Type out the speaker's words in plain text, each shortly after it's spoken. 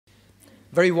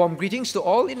Very warm greetings to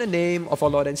all in the name of our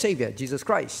Lord and Savior, Jesus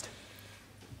Christ.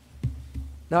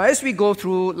 Now, as we go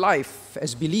through life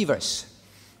as believers,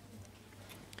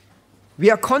 we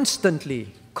are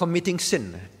constantly committing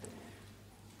sin.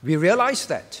 We realize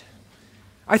that.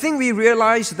 I think we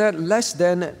realize that less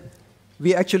than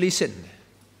we actually sin.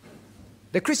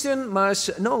 The Christian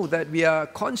must know that we are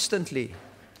constantly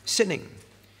sinning.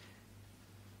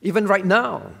 Even right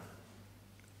now,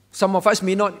 some of us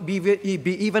may not be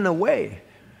even aware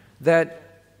that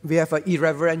we have an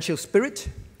irreverential spirit.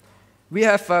 We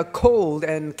have a cold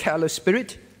and careless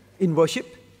spirit in worship.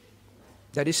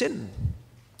 That is sin.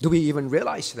 Do we even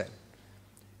realize that?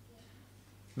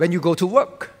 When you go to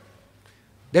work,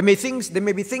 there may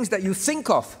be things that you think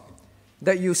of,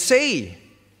 that you say,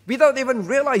 without even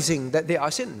realizing that they are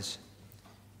sins.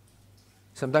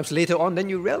 Sometimes later on, then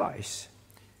you realize.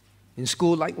 In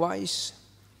school, likewise.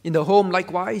 In the home,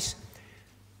 likewise.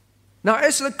 Now,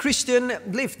 as a Christian,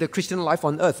 live the Christian life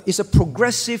on earth is a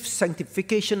progressive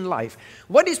sanctification life.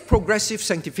 What is progressive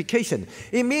sanctification?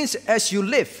 It means as you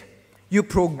live, you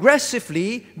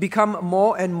progressively become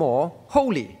more and more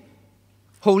holy.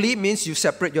 Holy means you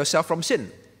separate yourself from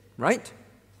sin, right?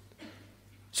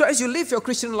 So as you live your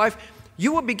Christian life,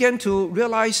 you will begin to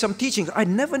realize some teachings. I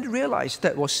never realized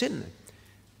that was sin.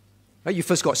 Right? You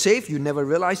first got saved, you never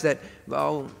realized that,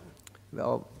 well,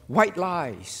 white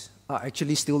lies are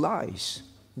actually still lies.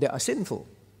 They are sinful.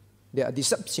 They are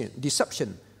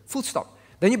deception, full stop.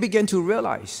 Then you begin to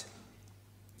realize.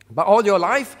 But all your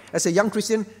life, as a young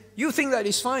Christian, you think that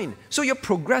is fine. So you're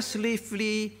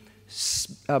progressively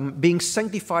being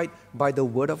sanctified by the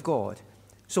Word of God.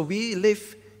 So we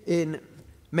live in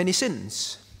many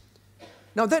sins.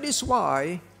 Now that is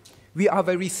why we are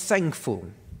very thankful.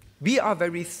 We are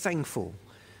very thankful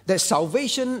that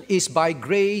salvation is by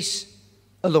grace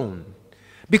alone.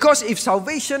 Because if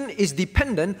salvation is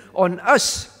dependent on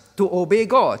us to obey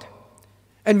God,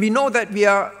 and we know that we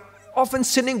are often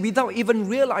sinning without even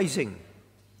realizing,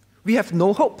 we have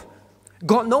no hope.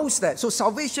 God knows that. So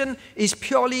salvation is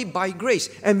purely by grace,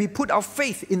 and we put our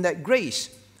faith in that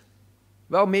grace.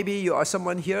 Well, maybe you are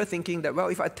someone here thinking that, well,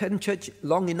 if I attend church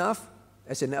long enough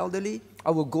as an elderly,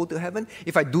 I will go to heaven.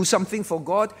 If I do something for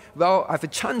God, well, I have a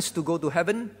chance to go to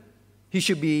heaven. He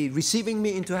should be receiving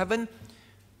me into heaven.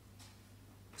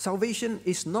 Salvation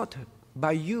is not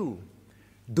by you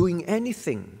doing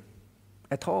anything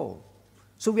at all.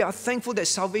 So we are thankful that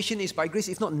salvation is by grace.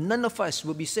 If not, none of us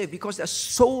will be saved, because there are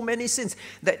so many sins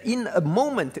that in a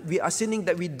moment we are sinning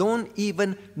that we don't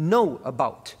even know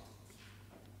about.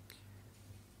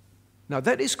 Now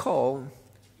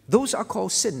those are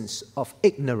called sins of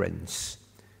ignorance.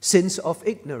 Sins of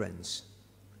ignorance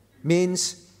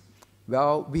means,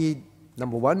 well, we,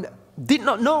 number one, did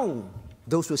not know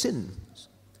those were sins.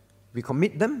 We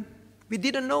commit them, we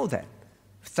didn't know that.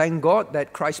 Thank God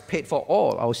that Christ paid for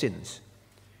all our sins.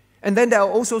 And then there are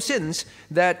also sins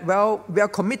that, well, we are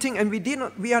committing and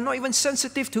we are not even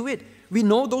sensitive to it. We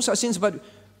know those are sins, but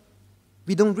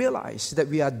we don't realize that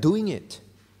we are doing it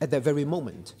at that very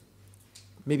moment.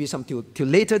 Maybe till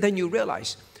later, then you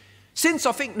realize. Sins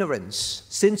of ignorance.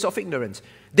 Sins of ignorance.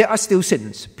 There are still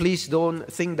sins. Please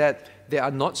don't think that they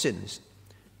are not sins.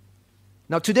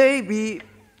 Now today we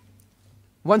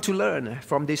want to learn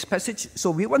from this passage.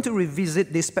 So we want to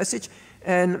revisit this passage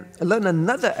and learn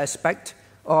another aspect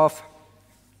of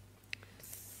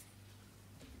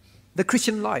the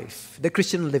Christian life, the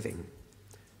Christian living.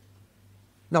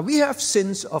 Now we have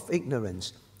sins of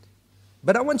ignorance.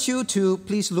 But I want you to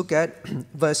please look at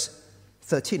verse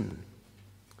 13.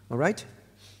 All right?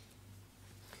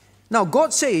 Now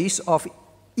God says of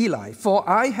Eli, "For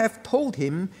I have told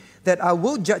him that I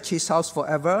will judge his house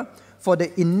forever for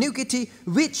the iniquity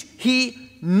which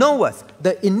he knoweth."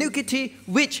 The iniquity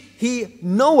which he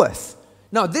knoweth.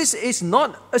 Now this is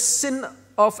not a sin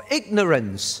of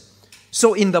ignorance.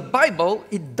 So in the Bible,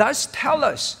 it does tell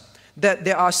us that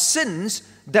there are sins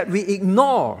that we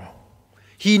ignore.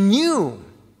 He knew,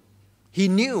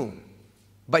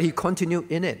 but he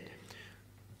continued in it.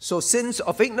 So sins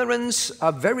of ignorance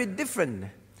are very different.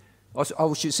 Or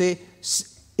I should say,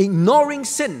 ignoring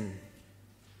sin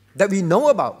that we know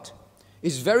about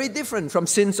is very different from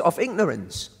sins of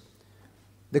ignorance.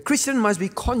 The Christian must be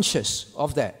conscious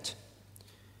of that.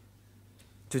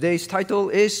 Today's title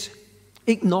is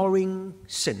Ignoring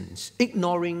Sins.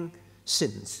 Ignoring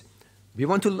Sins. We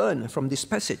want to learn from this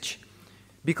passage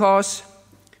because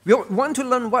we want to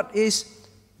learn what is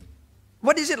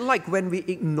it like when we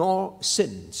ignore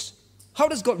sins? How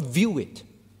does God view it?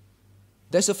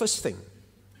 That's the first thing.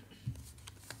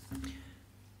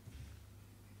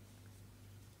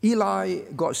 Eli,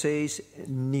 God says,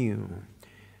 knew.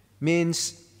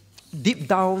 Means deep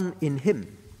down in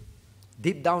him,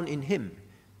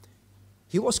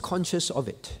 he was conscious of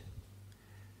it.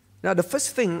 Now, the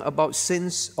first thing about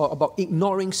sins, or about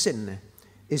ignoring sin,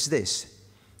 is this.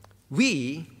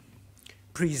 We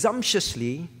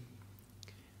presumptuously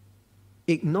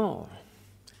ignore,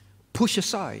 push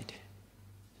aside,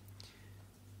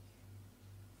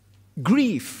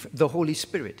 grieve the Holy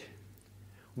Spirit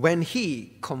when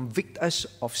He convicts us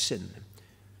of sin.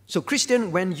 So,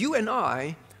 Christian, when you and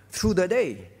I, through the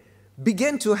day,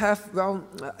 begin to have,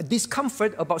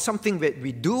 discomfort about something that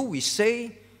we do, we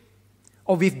say,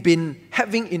 or we've been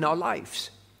having in our lives,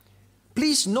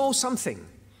 please know something.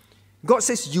 God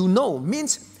says, you know,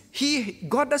 means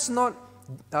God does not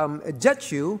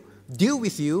judge you, deal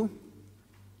with you,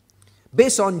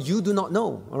 based on you do not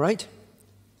know, all right?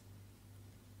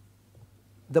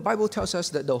 The Bible tells us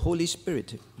that the Holy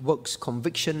Spirit works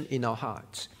conviction in our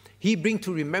hearts. He brings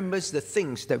to remembrance the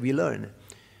things that we learn.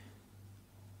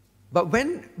 But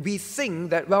when we think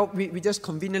that, we just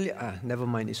conveniently, never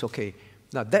mind, it's okay.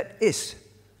 Now, that is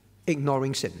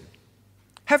ignoring sin.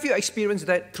 Have you experienced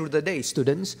that through the day,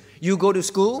 students? You go to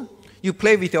school, you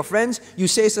play with your friends, you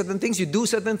say certain things, you do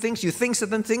certain things, you think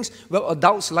certain things. Well,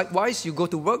 adults likewise, you go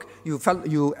to work,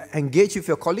 you engage with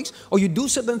your colleagues, or you do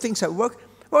certain things at work.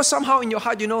 Well, somehow in your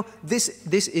heart, you know, this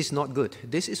is not good.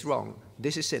 This is wrong.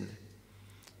 This is sin.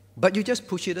 But you just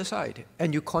push it aside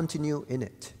and you continue in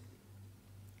it.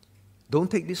 Don't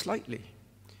take this lightly.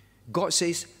 God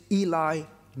says, Eli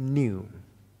knew.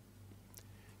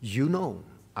 You know,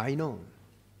 I know.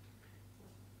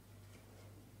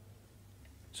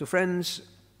 So friends,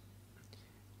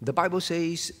 the Bible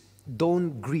says,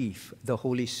 don't grieve the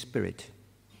Holy Spirit,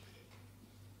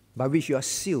 by which you are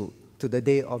sealed to the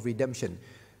day of redemption.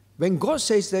 When God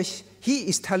says that, He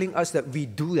is telling us that we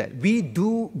do that. We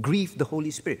do grieve the Holy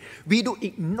Spirit. We do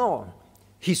ignore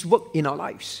His work in our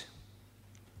lives.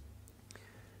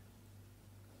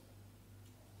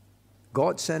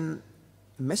 God sent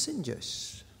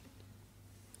messengers.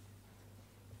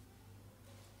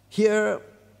 Here,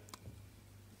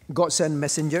 God sent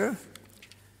messenger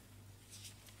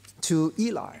to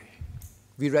Eli.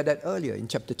 We read that earlier in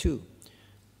chapter 2.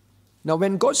 Now,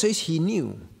 when God says He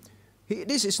knew,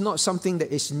 this is not something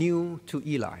that is new to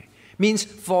Eli. Means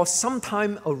for some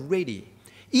time already,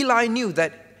 Eli knew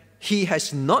that he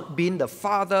has not been the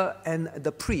father and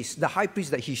the priest, the high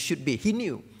priest that he should be. He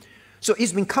knew. So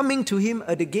it's been coming to him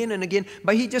again and again,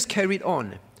 but he just carried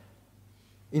on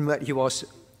in what he was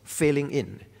failing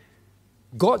in.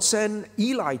 God sent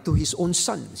Eli to his own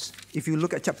sons. If you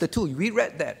look at chapter 2, we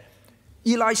read that.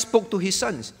 Eli spoke to his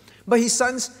sons, but his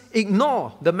sons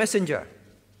ignored the messenger.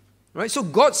 Right? So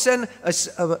God sent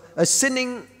a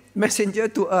sinning messenger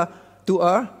to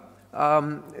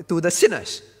the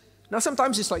sinners. Now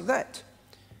sometimes it's like that.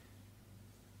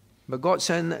 But God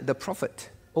sent the prophet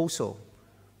also.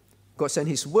 God sent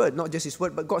His word, not just His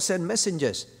word, but God sent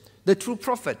messengers, the true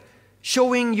prophet,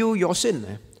 showing you your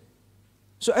sin.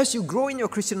 So as you grow in your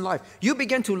Christian life, you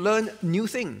begin to learn new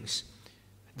things.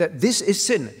 That this is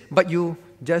sin, but you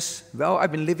just,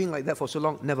 I've been living like that for so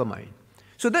long, never mind.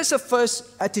 So that's the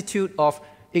first attitude of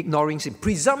ignoring sin.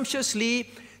 Presumptuously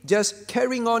just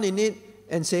carrying on in it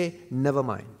and say, never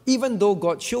mind. Even though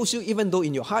God shows you, even though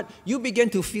in your heart, you begin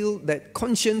to feel that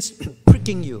conscience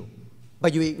pricking you,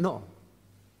 but you ignore.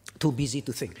 Too busy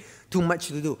to think, too much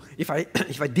to do. If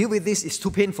I deal with this, it's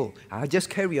too painful. I'll just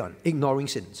carry on ignoring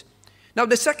sins. Now,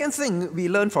 the second thing we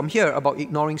learn from here about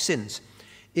ignoring sins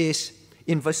is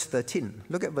in verse 13.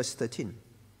 Look at verse 13.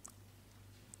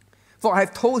 For I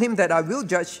have told him that I will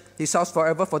judge his house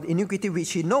forever for the iniquity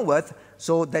which he knoweth.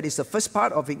 So that is the first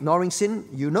part of ignoring sin.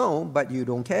 You know, but you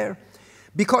don't care.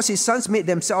 Because his sons made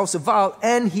themselves vile,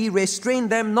 and he restrained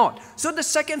them not. So the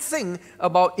second thing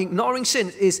about ignoring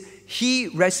sin is he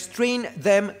restrained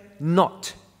them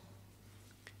not.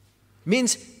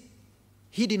 Means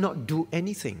he did not do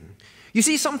anything. You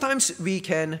see, sometimes we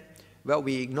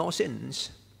ignore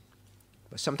sins.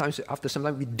 But sometimes, after some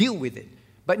time, we deal with it.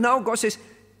 But now God says,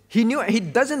 He knew He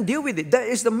doesn't deal with it. That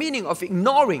is the meaning of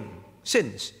ignoring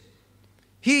sins.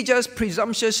 He just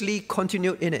presumptuously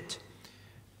continued in it.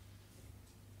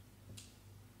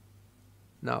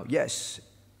 Now, yes,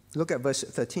 look at verse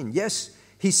 13. Yes,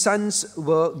 his sons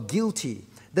were guilty.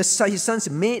 His sons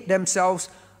made themselves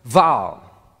vile.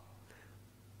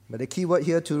 But the key word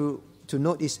here to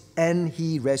note is, and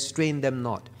he restrained them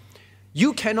not.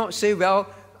 You cannot say,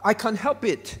 I can't help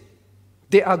it.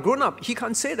 They are grown up. He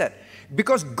can't say that.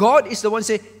 Because God is the one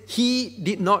saying He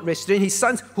did not restrain His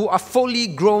sons who are fully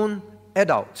grown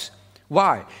adults.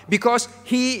 Why? Because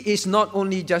He is not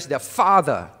only just their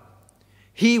Father,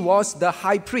 He was the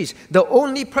high priest. The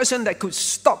only person that could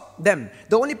stop them,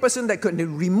 the only person that could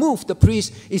remove the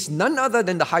priest is none other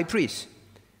than the high priest.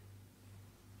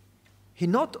 He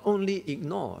not only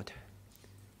ignored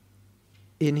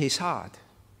in his heart,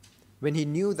 when he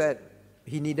knew that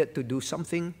he needed to do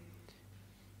something,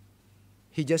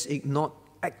 he just ignored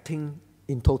acting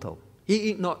in total. He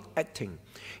ignored acting.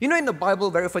 You know, in the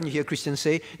Bible, very often you hear Christians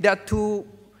say, there are two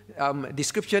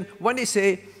descriptions. One is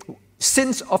say,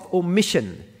 sins of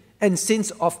omission and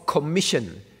sins of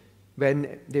commission.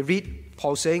 When they read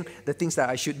Paul saying, the things that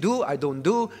I should do, I don't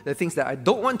do. The things that I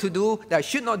don't want to do, that I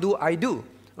should not do, I do.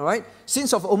 All right?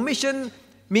 Sins of omission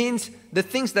means the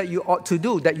things that you ought to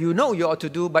do, that you know you ought to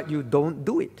do, but you don't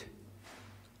do it.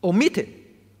 Omit it.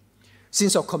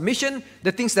 Sins of commission,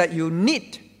 the things that you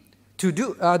need to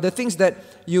do, the things that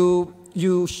you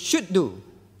should do,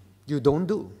 you don't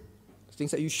do. The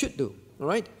things that you should do. All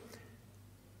right?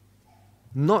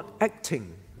 Not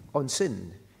acting on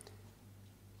sin.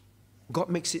 God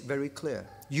makes it very clear.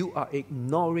 You are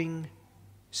ignoring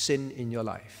sin in your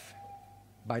life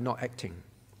by not acting.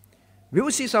 We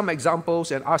will see some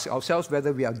examples and ask ourselves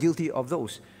whether we are guilty of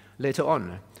those later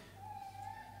on.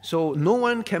 So no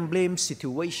one can blame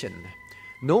situation.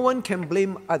 No one can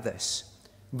blame others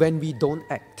when we don't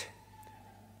act.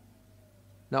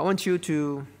 Now I want you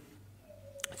to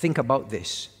think about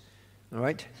this. All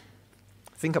right?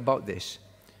 Think about this.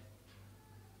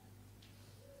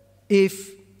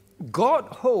 If God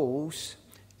holds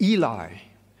Eli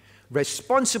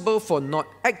responsible for not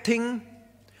acting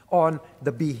on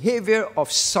the behavior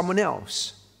of someone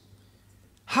else,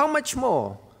 how much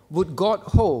more would God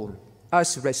hold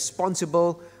us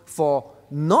responsible for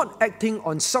not acting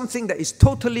on something that is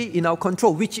totally in our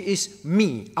control, which is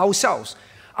me, ourselves?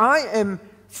 I am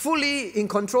fully in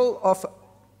control of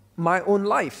my own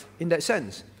life in that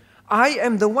sense. I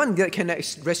am the one that can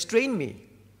restrain me.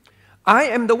 I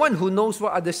am the one who knows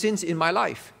what are the sins in my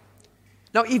life.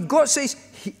 Now, if God says,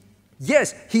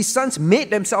 yes, his sons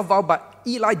made themselves vow, but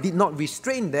Eli did not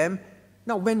restrain them.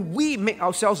 Now, when we make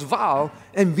ourselves vow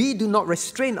and we do not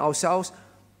restrain ourselves,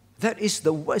 that is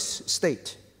the worst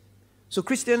state. So,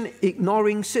 Christian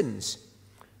ignoring sins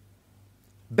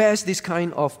bears this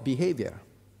kind of behavior.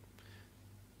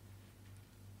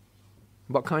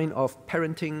 What kind of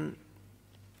parenting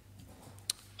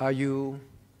are you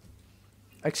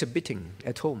exhibiting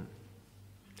at home?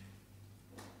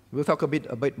 We'll talk a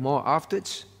bit more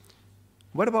afterwards.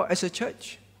 What about as a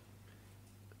church?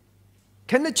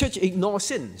 Can the church ignore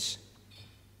sins?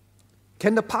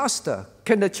 Can the pastor,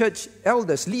 can the church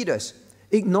elders, leaders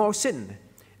ignore sin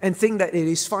and think that it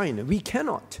is fine? We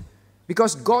cannot.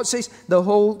 Because God says the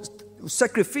whole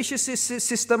sacrificial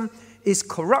system is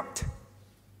corrupt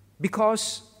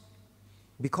because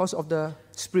of the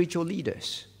spiritual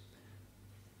leaders.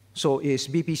 So is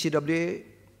BPCWA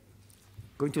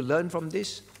going to learn from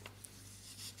this?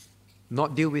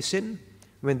 Not deal with sin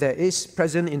when there is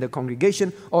present in the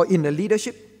congregation or in the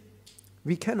leadership?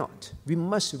 We cannot. We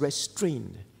must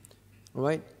restrain. All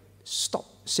right? Stop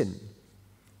sin.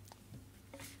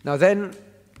 Now then,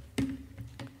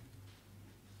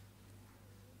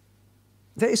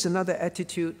 there is another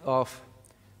attitude of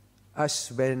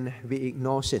us when we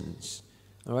ignore sins.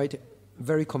 All right?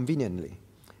 Very conveniently.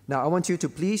 Now I want you to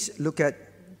please look at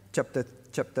chapter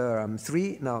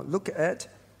 3. Now look at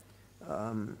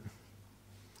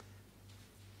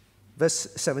verse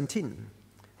 17.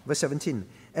 Verse 17.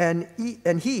 And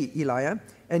he, Eli,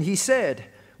 and he said,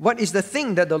 what is the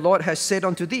thing that the Lord has said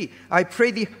unto thee? I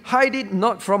pray thee, hide it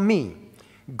not from me.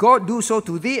 God do so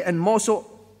to thee, and more so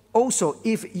also,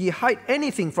 if ye hide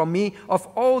anything from me of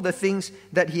all the things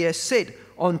that he has said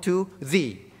unto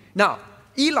thee. Now,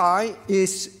 Eli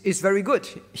is very good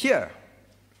here.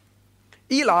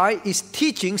 Eli is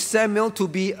teaching Samuel to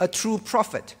be a true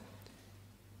prophet.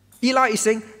 Eli is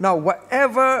saying, now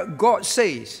whatever God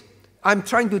says, I'm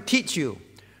trying to teach you.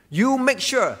 You make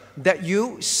sure that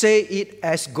you say it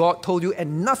as God told you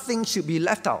and nothing should be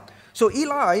left out. So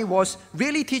Eli was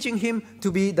really teaching him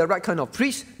to be the right kind of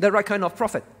priest, the right kind of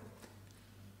prophet.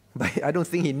 But I don't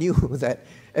think he knew that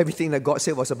everything that God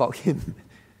said was about him.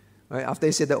 Right? After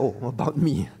he said that, oh, about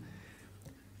me.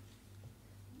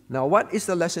 Now, what is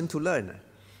the lesson to learn?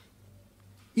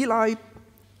 Eli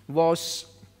was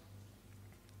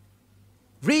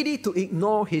ready to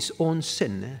ignore his own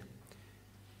sin,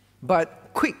 but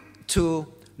quick to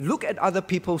look at other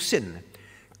people's sin,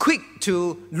 quick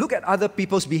to look at other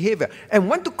people's behavior, and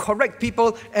want to correct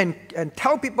people and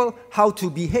tell people how to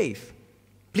behave.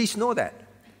 Please know that.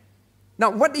 Now,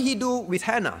 what did he do with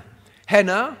Hannah?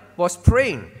 Hannah was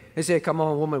praying. He said, come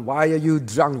on, woman, why are you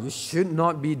drunk? You should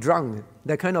not be drunk.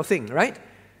 That kind of thing, right?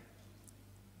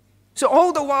 So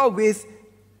all the while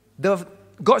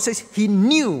God says He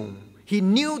knew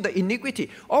the iniquity.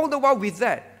 All the while with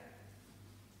that,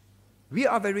 we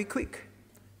are very quick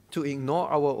to ignore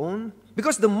our own.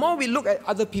 Because the more we look at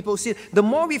other people's sin, the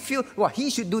more we feel, well, he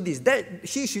should do this,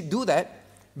 she should do that,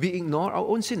 we ignore our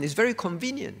own sin. It's very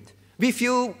convenient. We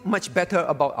feel much better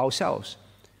about ourselves.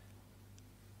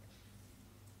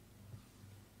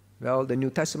 Well, the New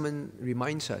Testament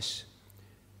reminds us,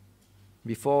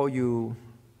 before you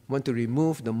want to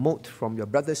remove the mote from your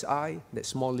brother's eye, that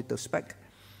small little speck,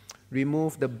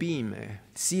 remove the beam.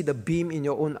 See the beam in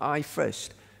your own eye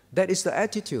first. That is the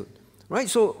attitude, right?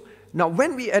 So now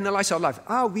when we analyze our life,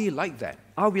 are we like that?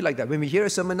 Are we like that? When we hear a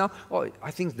sermon now, oh,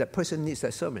 I think that person needs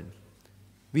that sermon.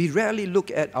 We rarely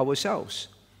look at ourselves.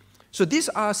 So these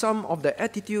are some of the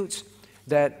attitudes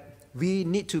that we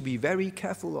need to be very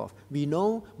careful of. We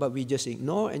know, but we just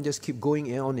ignore and just keep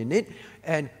going on in it,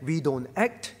 and we don't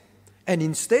act. And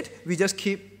instead, we just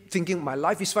keep thinking my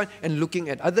life is fine and looking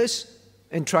at others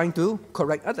and trying to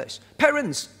correct others.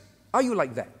 Parents, are you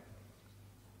like that?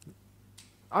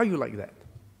 Are you like that?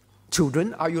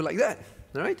 Children, are you like that?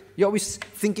 All right? You're always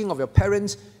thinking of your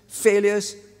parents'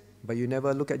 failures, but you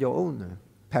never look at your own.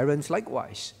 Parents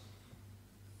likewise.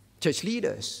 Church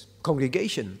leaders,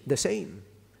 congregation, the same.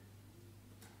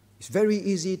 It's very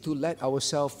easy to let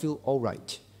ourselves feel all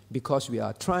right because we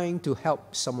are trying to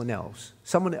help someone else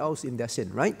in their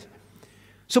sin, right?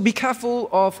 So be careful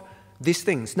of these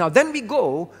things. Now, then we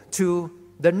go to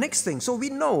the next thing. So we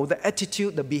know the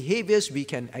attitude, the behaviors we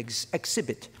can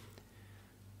exhibit.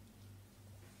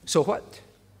 So what?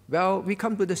 Well, we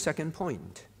come to the second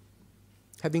point.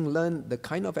 Having learned the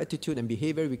kind of attitude and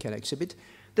behavior we can exhibit,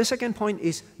 the second point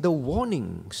is the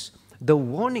warnings. The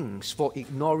warnings for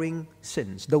ignoring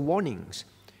sins. The warnings.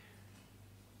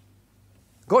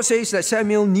 God says that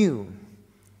Samuel knew.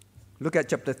 Look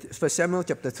at 1 Samuel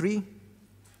chapter 3.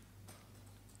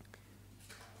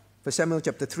 1 Samuel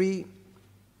chapter 3,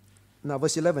 now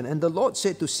verse 11. And the Lord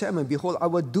said to Samuel, behold, I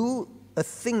will do a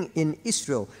thing in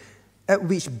Israel, at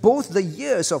which both the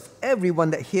ears of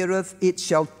everyone that heareth it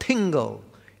shall tingle.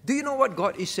 Do you know what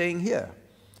God is saying here?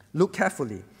 Look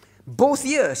carefully. Both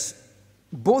ears.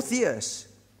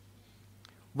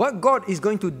 What God is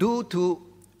going to do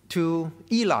to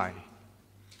Eli.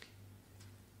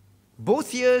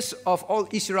 Both ears of all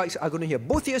Israelites are going to hear.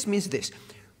 Both ears means this.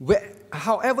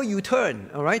 However you turn,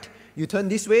 all right? You turn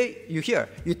this way, you hear.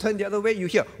 You turn the other way, you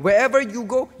hear. Wherever you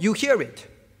go, you hear it.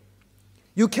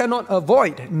 You cannot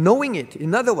avoid knowing it.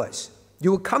 In other words,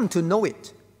 you will come to know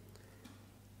it.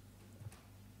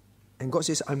 And God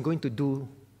says, I'm going to do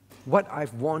what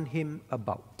I've warned him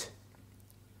about.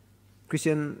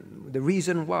 Christian, the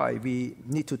reason why we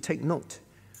need to take note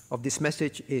of this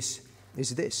message is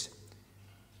this.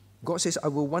 God says, I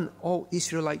will want all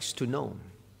Israelites to know.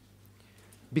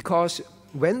 Because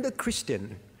when the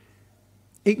Christian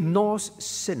ignores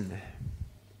sin,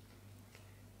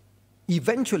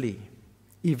 eventually,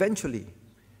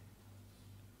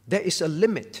 there is a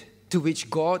limit to which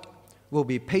God will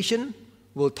be patient,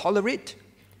 will tolerate,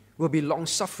 will be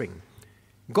long-suffering.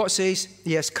 God says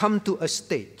he has come to a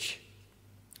stage.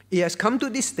 He has come to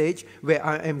this stage where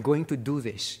I am going to do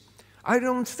this. I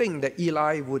don't think that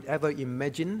Eli would ever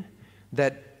imagine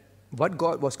that what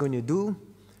God was going to do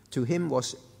to him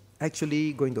was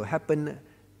actually going to happen,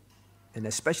 and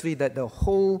especially that the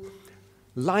whole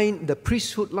line, the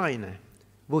priesthood line,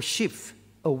 will shift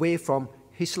away from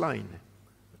his line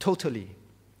totally.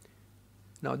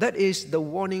 Now that is the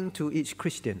warning to each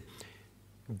Christian.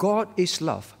 God is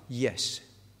love, yes.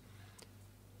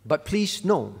 But please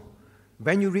know,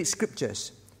 when you read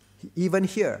scriptures, even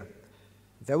here,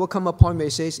 there will come a point where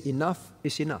it says, enough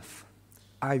is enough.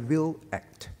 I will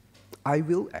act. I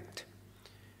will act.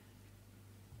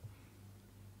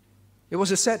 It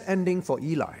was a sad ending for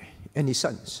Eli and his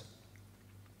sons.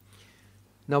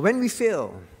 Now when we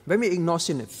fail, when we ignore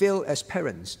sin, fail as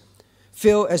parents,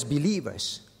 fail as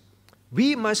believers,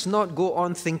 we must not go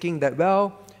on thinking that,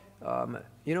 well,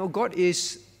 God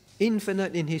is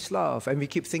infinite in his love, and we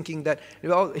keep thinking that,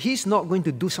 well, he's not going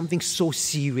to do something so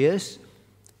serious.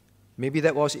 Maybe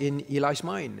that was in Eli's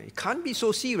mind. It can't be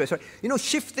so serious, right?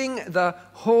 Shifting the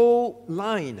whole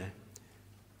line,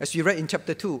 as we read in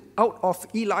chapter 2, out of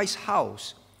Eli's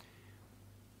house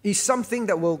is something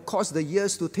that will cause the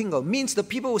ears to tingle. Means the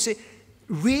people will say,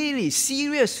 really,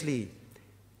 seriously,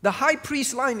 the high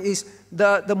priest line is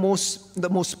the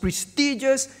most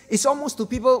prestigious. It's almost to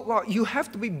people, well, you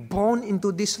have to be born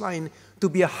into this line to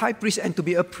be a high priest and to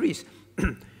be a priest.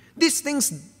 These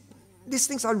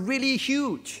things are really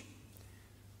huge.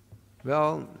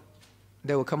 Well,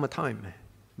 there will come a time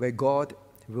where God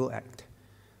will act.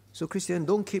 So Christian,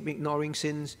 don't keep ignoring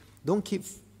sins. Don't keep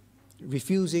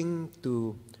refusing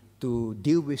to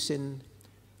deal with sin.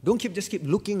 Don't just keep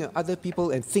looking at other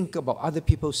people and think about other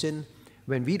people's sin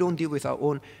when we don't deal with our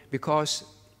own, because,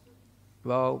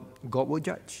 well, God will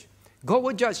judge. God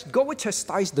will judge. God will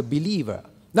chastise the believer.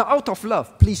 Now, out of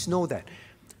love, please know that.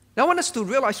 Now, I want us to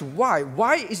realize why.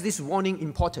 Why is this warning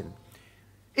important?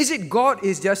 Is it God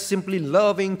is just simply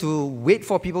loving to wait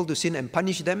for people to sin and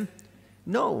punish them?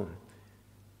 No.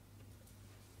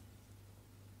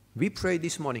 We pray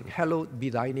this morning, hallowed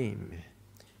be thy name.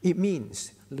 It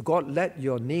means, God, let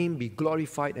your name be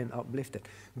glorified and uplifted.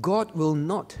 God will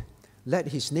not let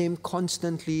his name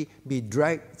constantly be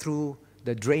dragged through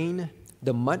the drain,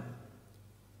 the mud,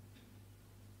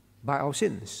 by our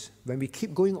sins. When we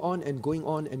keep going on and going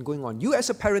on and going on. You as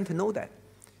a parent know that.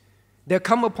 There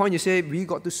come a point you say, we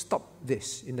got to stop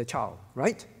this in the child,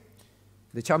 right?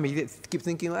 The child may keep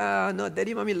thinking, no,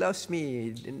 daddy, mommy loves me.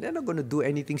 They're not going to do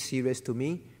anything serious to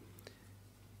me.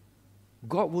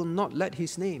 God will not let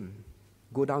his name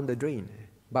go down the drain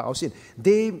by our sin.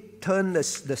 They turn the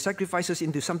sacrifices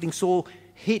into something so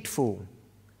hateful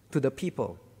to the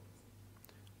people.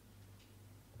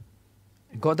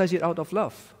 God does it out of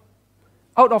love.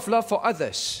 Out of love for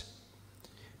others.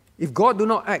 If God do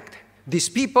not act, these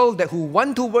people who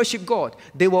want to worship God,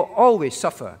 they will always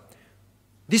suffer.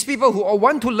 These people who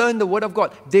want to learn the Word of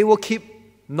God, they will keep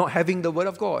not having the Word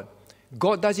of God.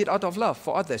 God does it out of love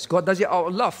for others. God does it out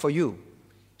of love for you.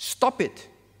 Stop it.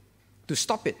 To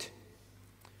stop it.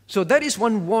 So that is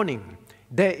one warning.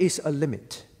 There is a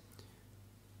limit.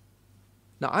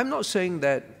 Now, I'm not saying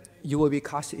that you will be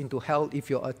cast into hell if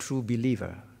you're a true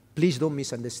believer. Please don't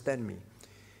misunderstand me.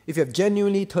 If you have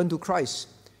genuinely turned to Christ,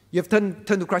 you have turned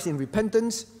to Christ in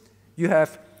repentance, you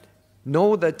have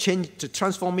know the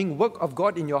transforming work of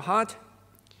God in your heart,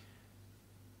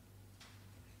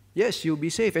 yes, you'll be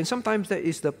saved. And sometimes that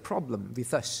is the problem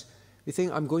with us. We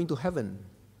think, I'm going to heaven.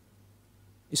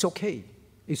 It's okay.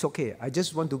 It's okay. I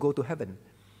just want to go to heaven.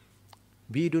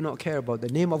 We do not care about the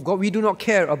name of God. We do not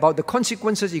care about the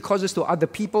consequences it causes to other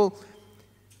people.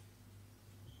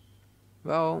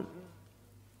 Well,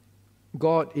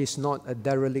 God is not a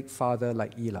derelict father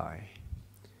like Eli.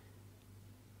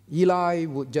 Eli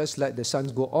would just let the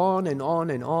sons go on and on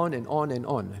and on and on and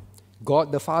on.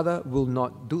 God the Father will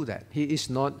not do that. He is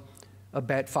not a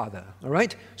bad father. All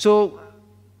right? So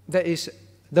that is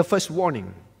the first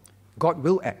warning. God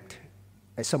will act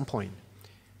at some point.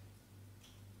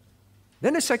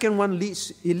 Then the second one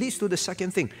leads to the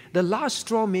second thing. The last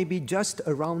straw may be just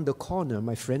around the corner,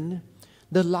 my friend.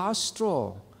 The last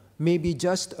straw may be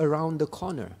just around the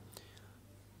corner.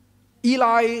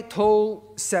 Eli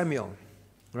told Samuel,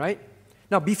 right?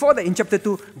 Now, before that, in chapter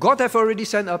 2, God had already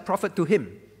sent a prophet to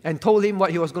him and told him what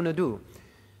he was going to do.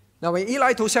 Now, when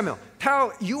Eli told Samuel,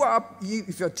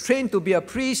 if you're trained to be a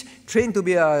priest, trained to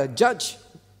be a judge,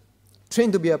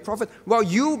 trained to be a prophet, well,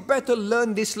 you better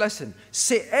learn this lesson.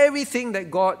 Say everything that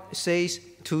God says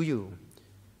to you.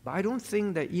 But I don't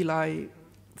think that Eli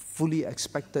fully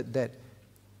expected that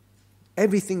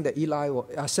everything that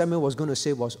Samuel was going to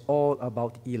say was all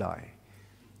about Eli.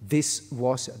 This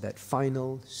was that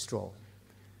final straw.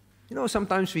 You know,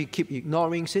 sometimes we keep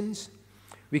ignoring sins.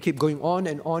 We keep going on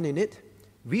and on in it.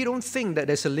 We don't think that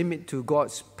there's a limit to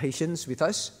God's patience with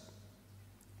us.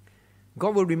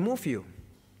 God will remove you,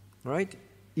 right?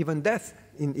 Even death,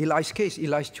 in Eli's case,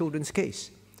 Eli's children's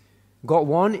case. God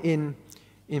warned in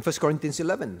 1 Corinthians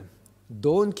 11,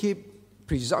 don't keep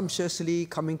presumptuously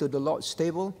coming to the Lord's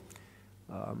table.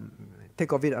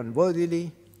 Take of it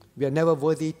unworthily. We are never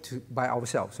worthy by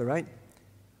ourselves, all right?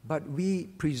 But we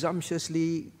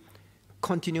presumptuously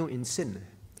continue in sin.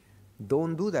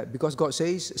 Don't do that, because God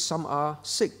says some are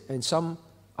sick and some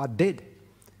are dead.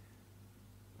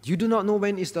 You do not know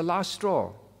when is the last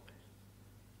straw.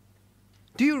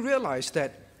 Do you realize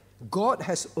that God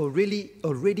has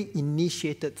already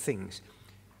initiated things?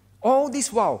 All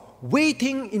this while,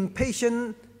 waiting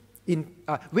patiently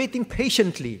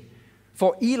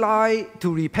for Eli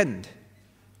to repent.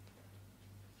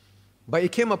 But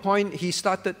it came a point he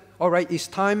started, all right, it's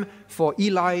time for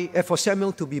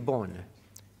Samuel to be born.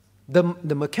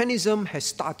 The mechanism has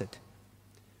started.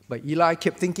 But Eli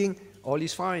kept thinking, all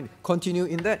is fine, continue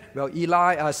in that. Well,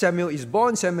 Samuel is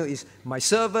born, Samuel is my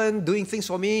servant, doing things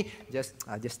for me.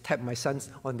 I just tap my sons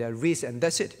on their wrist and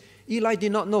that's it. Eli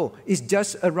did not know. It's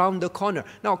just around the corner.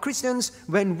 Now, Christians,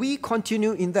 when we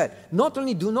continue in that, not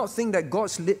only do not think that God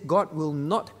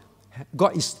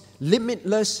is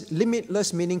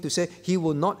limitless meaning to say He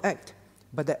will not act,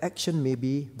 but the action may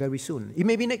be very soon. It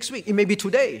may be next week. It may be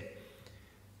today.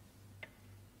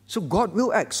 So God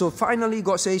will act. So finally,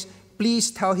 God says,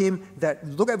 please tell him that,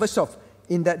 look at verse 12,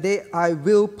 in that day I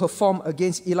will perform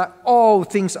against Eli all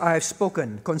things I have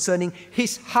spoken concerning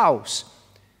his house.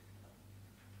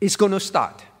 It's going to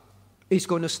start. It's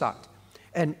going to start.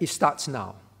 And it starts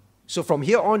now. So from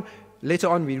here on, later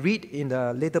on we read in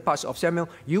the later parts of Samuel,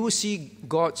 you will see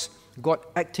God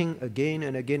acting again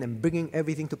and again and bringing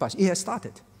everything to pass. It has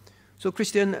started. So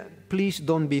Christian, please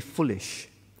don't be foolish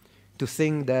to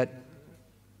think that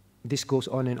this goes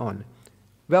on and on.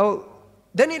 Well,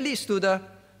 then it leads to the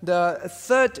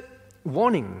third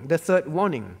warning. The third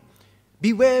warning.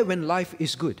 Beware when life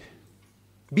is good.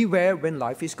 Beware when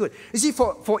life is good. You see,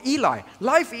 for Eli,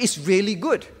 life is really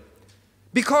good.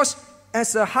 Because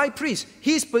as a high priest,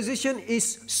 his position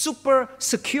is super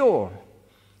secure.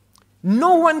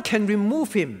 No one can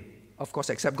remove him, of course,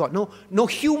 except God. No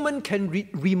human can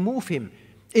remove him.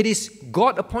 It is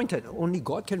God appointed. Only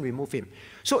God can remove him.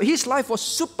 So his life was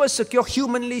super secure,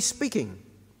 humanly speaking.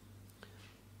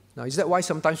 Now, is that why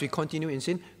sometimes we continue in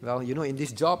sin? Well, in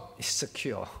this job, it's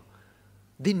secure.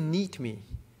 They need me.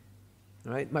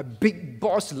 Right? My big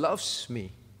boss loves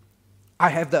me. I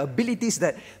have the abilities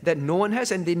that no one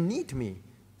has, and they need me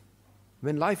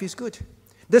when life is good.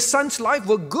 The son's life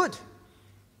were good.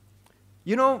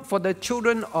 For the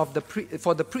children of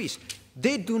for the priest,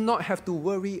 they do not have to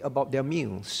worry about their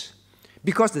meals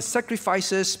because the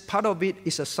sacrifices, part of it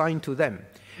is assigned to them.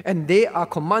 And they are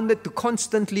commanded to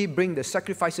constantly bring the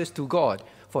sacrifices to God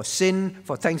for sin,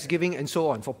 for thanksgiving, and so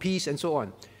on, for peace, and so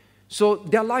on. So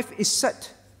their life is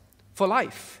set for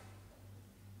life.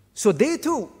 So they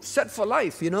too set for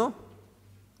life,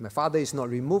 My Father is not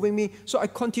removing me, so I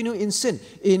continue in sin,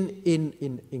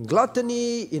 in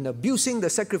gluttony, in abusing the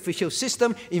sacrificial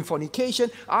system, in fornication.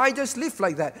 I just live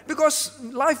like that because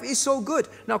life is so good.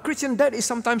 Now, Christian, that is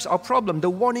sometimes our problem.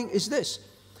 The warning is this.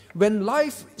 When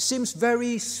life seems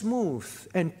very smooth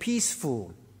and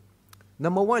peaceful,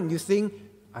 number one, you think,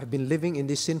 I've been living in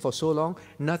this sin for so long,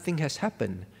 nothing has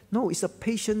happened. No, it's the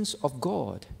patience of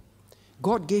God.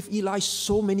 God gave Eli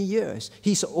so many years.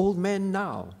 He's an old man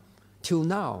now, till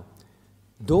now.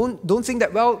 Don't think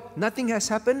that, well, nothing has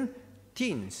happened.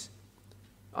 Teens,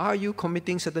 are you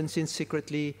committing certain sins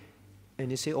secretly?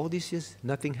 And you say, all these years,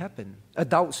 nothing happened.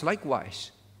 Adults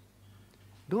likewise.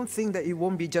 Don't think that it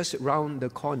won't be just round the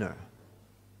corner.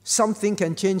 Something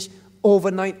can change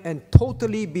overnight and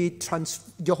totally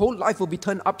your whole life will be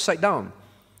turned upside down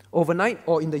overnight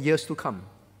or in the years to come.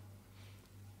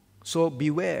 So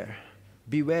beware.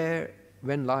 Beware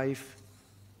when life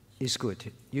is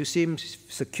good. You seem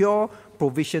secure,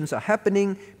 provisions are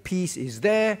happening, peace is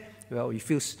there. Well, you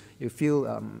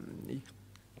feel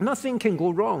nothing can go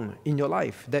wrong in your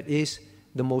life. That is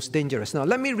the most dangerous. Now,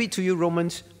 let me read to you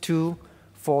Romans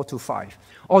 2:4-5.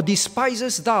 Or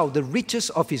despisest thou the riches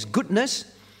of his goodness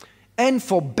and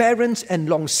forbearance and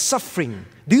long-suffering?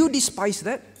 Do you despise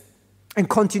that and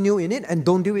continue in it and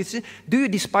don't deal with it? Do you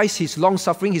despise his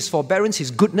long-suffering, his forbearance, his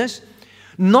goodness?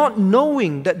 Not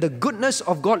knowing that the goodness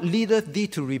of God leadeth thee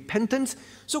to repentance.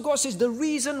 So God says, the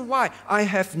reason why I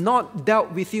have not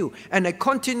dealt with you and I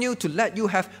continue to let you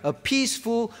have a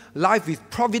peaceful life with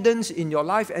providence in your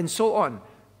life and so on,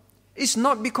 it's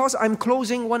not because I'm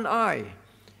closing one eye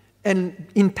and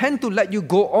intend to let you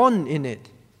go on in it.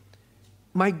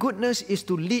 My goodness is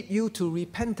to lead you to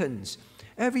repentance.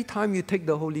 Every time you take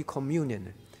the Holy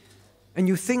Communion and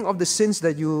you think of the sins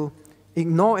that you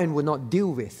ignore and will not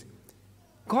deal with,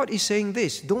 God is saying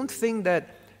this. Don't think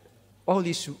that all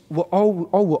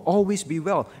will always be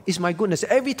well. It's my goodness.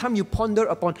 Every time you ponder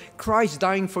upon Christ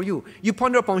dying for you, you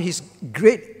ponder upon his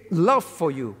great love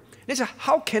for you. They say,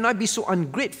 how can I be so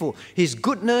ungrateful? His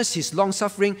goodness, his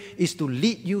long-suffering is to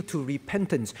lead you to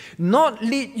repentance, not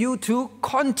lead you to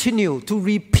continue to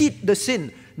repeat the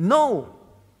sin. No.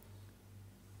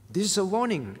 This is a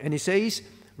warning. And he says,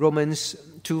 Romans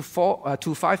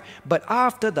 2:5, but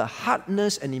after the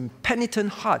hardness and impenitent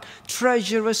heart,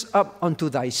 treasurest up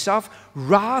unto thyself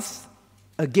wrath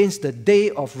against the day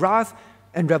of wrath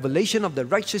and revelation of the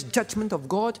righteous judgment of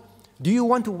God. Do you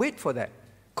want to wait for that?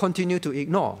 Continue to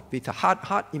ignore with a hard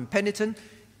heart, impenitent.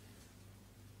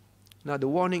 Now the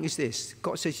warning is this.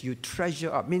 God says you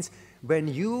treasure up. Means when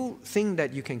you think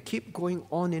that you can keep going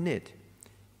on in it,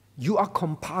 you are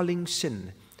compiling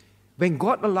sin. When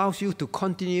God allows you to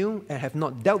continue and have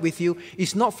not dealt with you,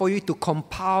 it's not for you to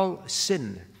compile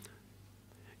sin.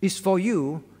 It's for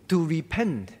you to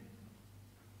repent.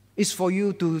 It's for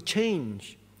you to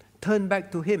change, turn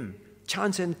back to him.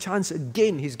 Chance and chance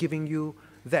again, he's giving you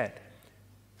that.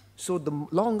 So the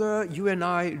longer you and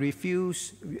I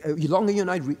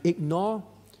ignore,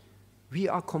 we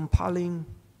are compiling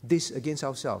this against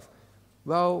ourselves.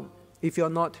 Well, if you're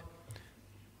not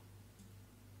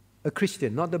a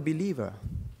Christian, not a believer.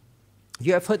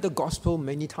 You have heard the gospel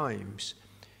many times.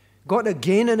 God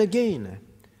again and again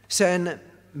send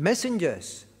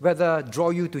messengers, whether draw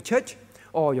you to church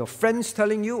or your friends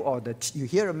telling you, or that you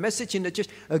hear a message in the church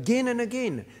again and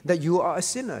again that you are a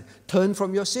sinner. Turn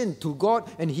from your sin to God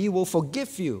and He will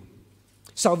forgive you.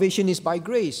 Salvation is by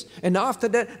grace. And after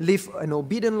that, live an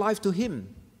obedient life to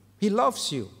Him. He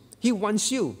loves you. He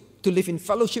wants you to live in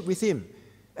fellowship with Him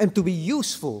and to be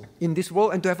useful in this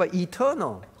world and to have an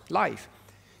eternal life.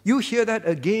 You hear that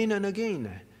again and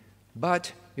again.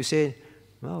 But you say,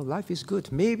 well, life is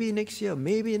good. Maybe next year,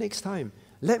 maybe next time.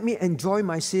 Let me enjoy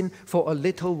my sin for a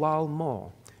little while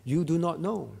more. You do not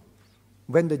know.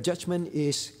 When the judgment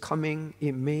is coming,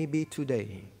 it may be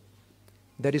today.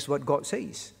 That is what God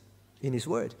says in His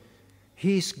Word.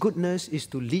 His goodness is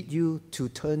to lead you to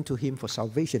turn to Him for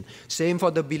salvation. Same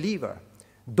for the believer.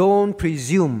 Don't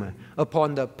presume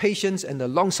upon the patience and the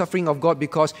long-suffering of God,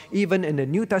 because even in the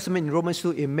New Testament, in Romans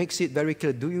 2, it makes it very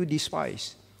clear. Do you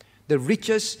despise the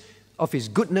riches of His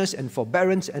goodness and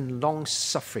forbearance and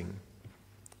long-suffering?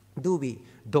 Do we?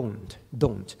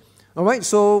 Don't. All right,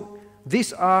 so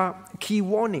these are key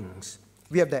warnings.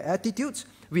 We have the attitudes.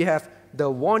 We have the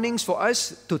warnings for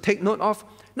us to take note of.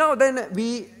 Now then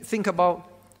we think about,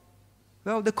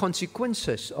 well, the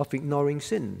consequences of ignoring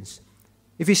sins.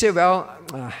 If you say, well,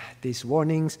 these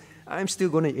warnings, I'm still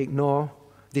going to ignore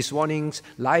these warnings.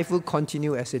 Life will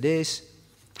continue as it is.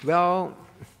 Well,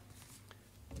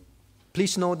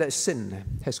 please know that sin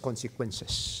has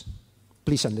consequences.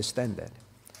 Please understand that.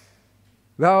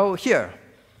 Well, here,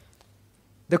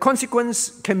 the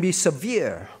consequence can be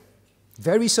severe,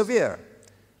 very severe.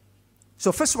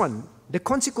 So first one, the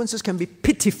consequences can be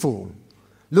pitiful.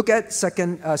 Look at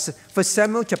 1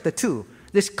 Samuel chapter 2.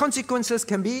 These consequences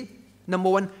can be, number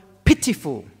one,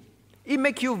 pitiful. It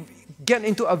makes you get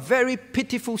into a very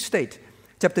pitiful state.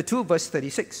 Chapter 2, verse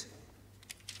 36.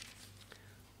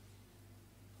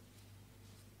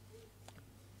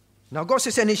 Now God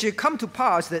says, and it shall come to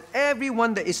pass that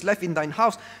everyone that is left in thine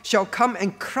house shall come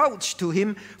and crouch to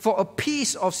him for a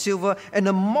piece of silver and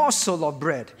a morsel of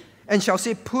bread, and shall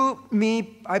say, put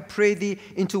me, I pray thee,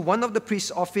 into one of the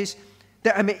priest's office,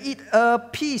 that I may eat a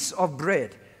piece of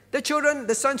bread. The children,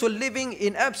 the sons, were living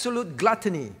in absolute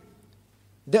gluttony.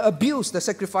 They abused the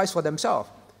sacrifice for themselves.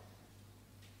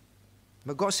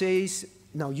 But God says,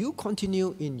 now you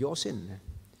continue in your sin.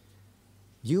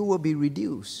 You will be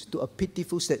reduced to a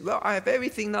pitiful state. Well, I have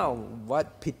everything now.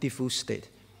 What pitiful state?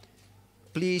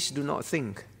 Please do not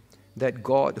think that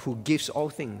God, who gives all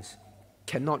things,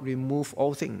 cannot remove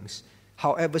all things,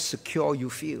 however secure you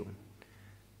feel.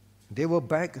 They will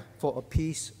beg for a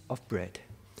piece of bread.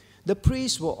 The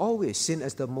priests were always seen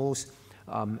as the most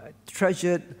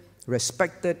treasured,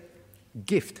 respected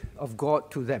gift of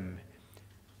God to them.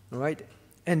 All right?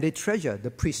 And they treasure the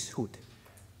priesthood,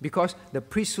 because the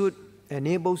priesthood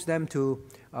enables them to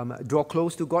draw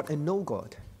close to God and know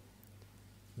God.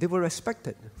 They were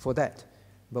respected for that.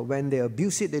 But when they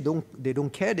abuse it, they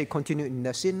don't care, they continue in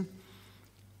their sin,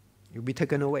 you'll be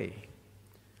taken away.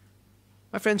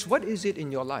 My friends, what is it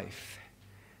in your life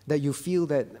that you feel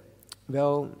that,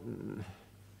 well,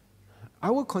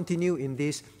 I will continue in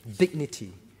this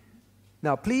dignity?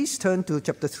 Now, please turn to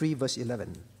chapter 3, verse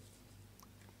 11.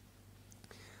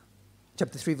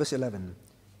 Chapter 3, verse 11.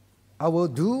 I will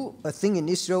do a thing in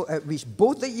Israel at which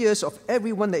both the ears of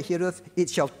everyone that heareth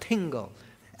it shall tingle.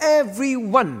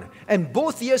 Everyone, and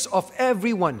both ears of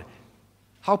everyone.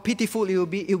 How pitiful it will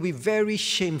be. It will be very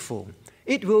shameful.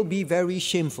 It will be very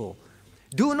shameful.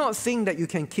 Do not think that you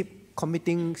can keep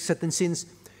committing certain sins.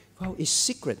 Well, it's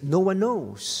secret. No one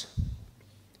knows.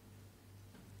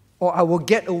 Or I will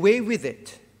get away with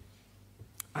it.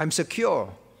 I'm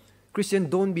secure. Christian,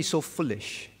 don't be so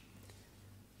foolish.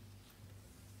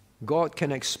 God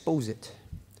can expose it.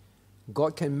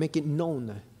 God can make it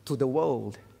known to the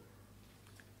world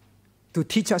to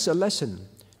teach us a lesson.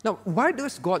 Now, why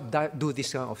does God do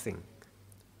this kind of thing?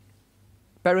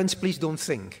 Parents, please don't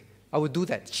think, I will do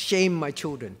that, shame my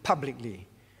children publicly.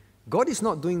 God is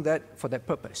not doing that for that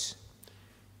purpose.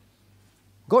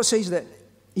 God says that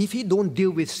if He don't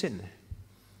deal with sin,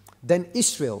 then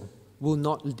Israel will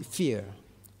not fear.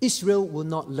 Israel will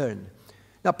not learn.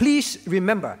 Now, please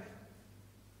remember,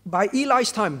 by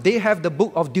Eli's time, they have the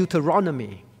book of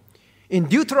Deuteronomy. In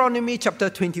Deuteronomy chapter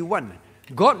 21,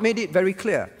 God made it very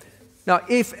clear. Now,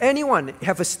 if anyone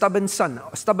have a stubborn son,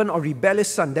 a stubborn or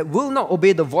rebellious son that will not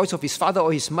obey the voice of his father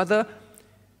or his mother,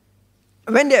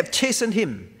 when they have chastened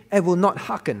him and will not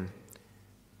hearken,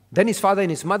 then his father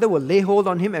and his mother will lay hold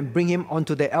on him and bring him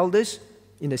unto the elders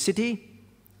in the city.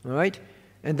 All right?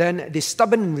 And then the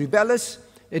stubborn and rebellious,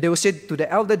 They will say to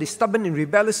the elder, the stubborn and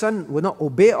rebellious son will not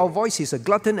obey our voice. He is a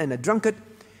glutton and a drunkard.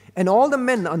 And all the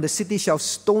men on the city shall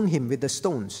stone him with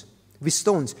stones,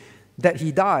 that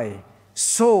he die.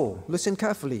 So, listen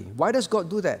carefully. Why does God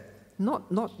do that? Not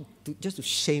just to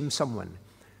shame someone.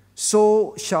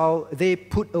 So shall they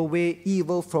put away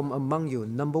evil from among you.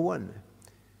 Number one,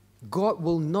 God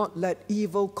will not let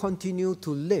evil continue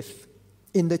to live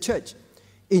in the church,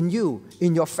 in you,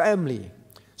 in your family,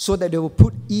 so that they will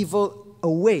put evil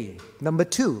away. Number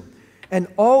two, and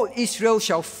all Israel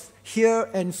shall hear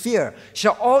and fear.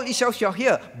 Shall all Israel shall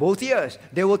hear? Both ears.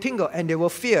 They will tingle and they will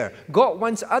fear. God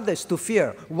wants others to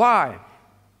fear. Why?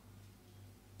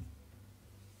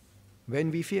 When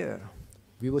we fear,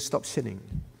 we will stop sinning.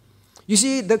 You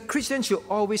see, the Christian should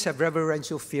always have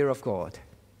reverential fear of God.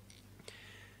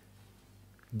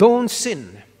 Don't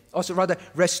sin. Also, rather,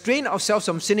 restrain ourselves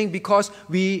from sinning because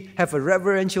we have a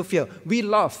reverential fear. We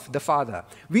love the Father.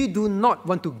 We do not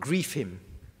want to grieve Him.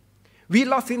 We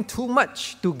love Him too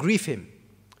much to grieve Him.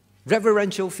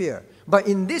 Reverential fear. But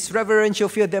in this reverential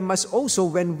fear, there must also,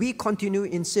 when we continue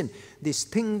in sin, this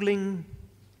tingling,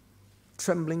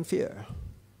 trembling fear.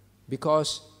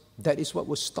 Because that is what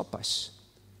will stop us.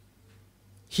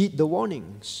 Heed the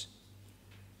warnings.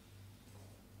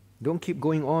 Don't keep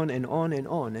going on and on and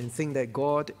on and think that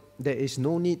God, there is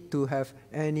no need to have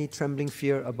any trembling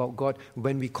fear about God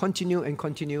when we continue and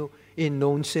continue in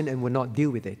known sin and will not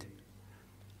deal with it.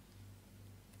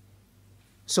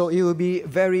 So it will be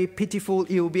very pitiful,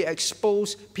 it will be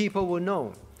exposed, people will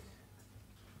know.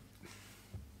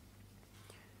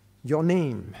 Your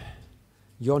name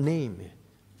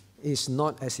is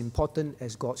not as important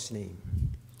as God's name.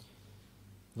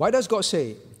 Why does God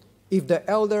say, if the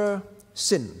elder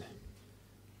sin,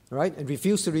 right, and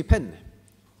refuse to repent,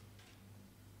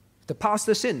 the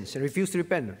pastor sins and refuse to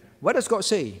repent, what does God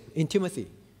say in Timothy?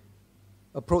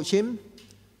 Approach him,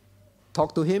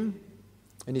 talk to him,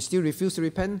 and he still refuses to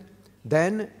repent,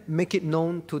 then make it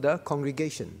known to the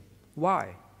congregation.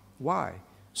 Why? Why?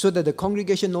 So that the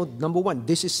congregation knows, number one,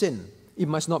 this is sin. It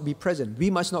must not be present. We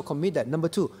must not commit that. Number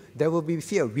two, there will be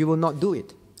fear. We will not do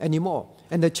it anymore.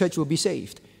 And the church will be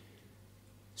saved.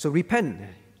 So repent.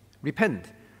 Repent.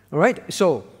 All right?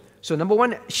 So number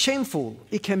one, shameful.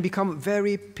 It can become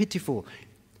very pitiful.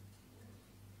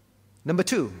 Number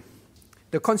two,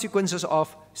 the consequences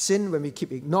of sin when we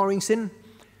keep ignoring sin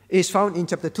is found in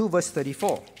chapter 2, verse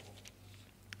 34.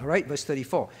 All right, verse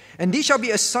 34. And this shall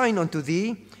be a sign unto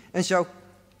thee, and shall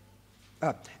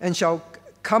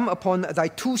come upon thy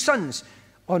two sons,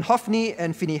 on Hophni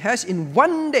and Phinehas. In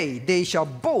one day they shall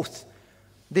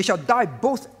die,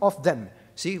 both of them.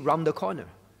 See, round the corner.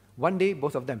 One day,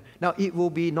 both of them. Now, it will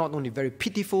be not only very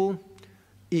pitiful,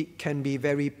 it can be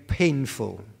very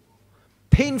painful.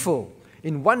 Painful.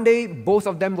 In one day, both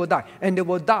of them will die. And they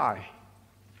will die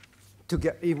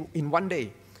in one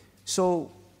day.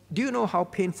 So, do you know how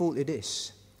painful it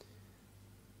is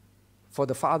for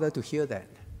the father to hear that?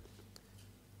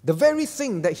 The very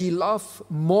thing that he loved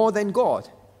more than God.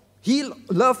 He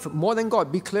loved more than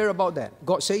God. Be clear about that.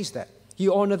 God says that. He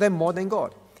honored them more than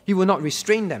God. He will not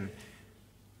restrain them.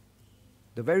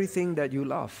 The very thing that you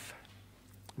love,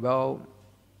 well,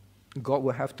 God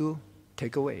will have to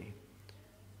take away.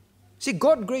 See,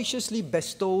 God graciously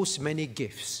bestows many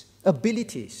gifts,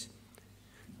 abilities,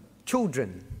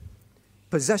 children,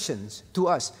 possessions to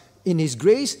us. In His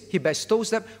grace, He bestows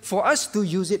them for us to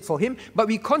use it for Him, but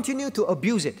we continue to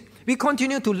abuse it. We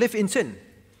continue to live in sin.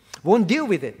 Won't deal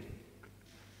with it.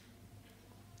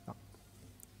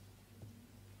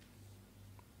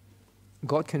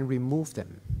 God can remove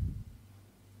them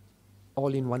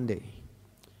all in one day.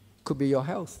 Could be your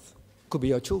health, could be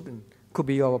your children, could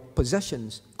be your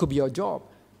possessions, could be your job,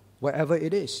 whatever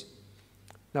it is.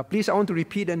 Now, please, I want to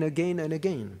repeat and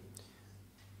again.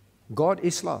 God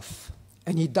is love.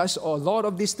 And He does a lot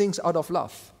of these things out of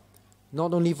love.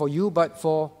 Not only for you, but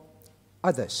for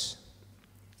others.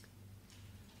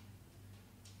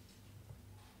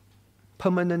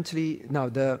 Permanently, now,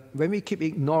 when we keep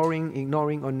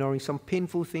ignoring, some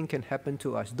painful thing can happen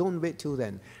to us. Don't wait till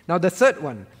then. Now, the third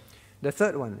one,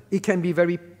 it can be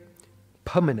very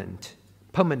permanent.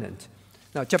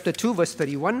 Now, chapter 2, verse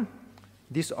 31,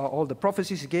 these are all the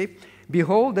prophecies He gave.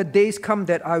 Behold, the days come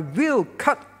that I will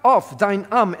cut off thine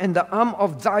arm and the arm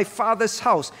of thy father's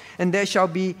house, and there shall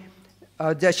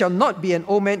not be an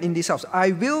old man in this house.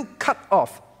 I will cut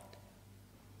off.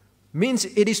 Means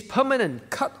it is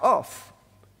permanent, cut off.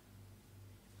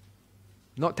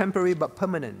 Not temporary, but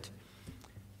permanent.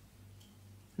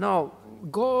 Now,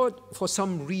 God, for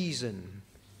some reason,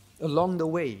 along the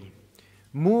way,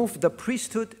 moved the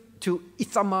priesthood to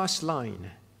Ithamar's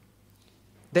line.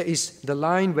 That is the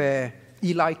line where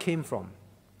Eli came from.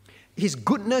 His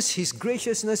goodness, his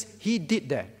graciousness, he did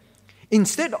that.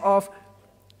 Instead of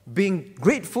being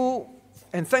grateful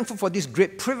and thankful for this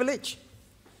great privilege,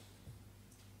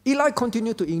 Eli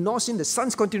continued to ignore sin. The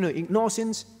sons continued to ignore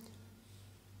sins.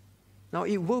 Now,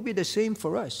 it will be the same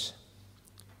for us.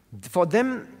 For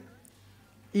them,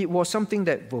 it was something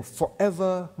that will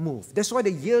forever move. That's why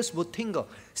the ears will tingle.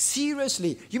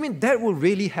 Seriously, you mean that will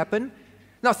really happen?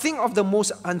 Now, think of the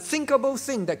most unthinkable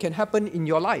thing that can happen in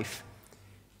your life.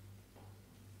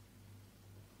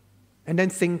 And then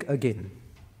think again.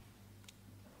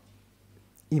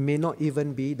 It may not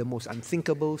even be the most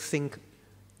unthinkable thing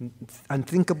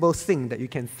that you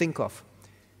can think of.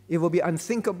 It will be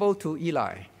unthinkable to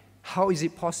Eli. How is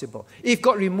it possible? If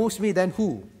God removes me, then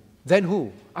who? Then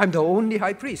who? I'm the only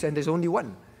high priest, and there's only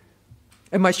one.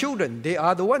 And my children, they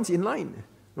are the ones in line,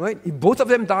 right? If both of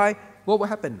them die, what will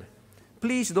happen?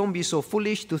 Please don't be so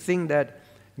foolish to think that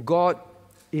God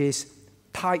is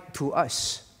tied to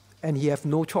us and He has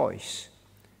no choice.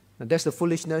 Now, that's the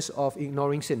foolishness of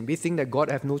ignoring sin. We think that God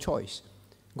has no choice.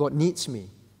 God needs me.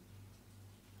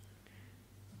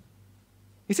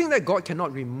 You think that God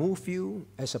cannot remove you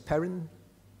as a parent?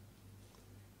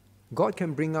 God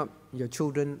can bring up your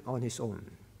children on His own.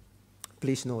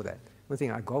 Please know that. Don't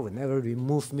think, God will never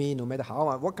remove me no matter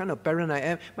what kind of parent I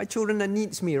am. My children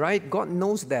needs me, right? God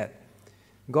knows that.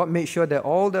 God made sure that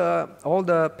all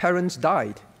the parents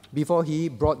died before He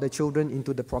brought the children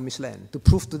into the promised land to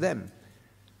prove to them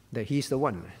that He's the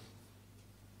one.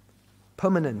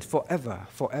 Permanent, forever,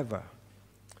 forever,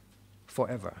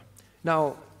 forever.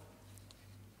 Now,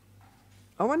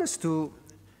 I want us to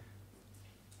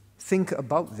think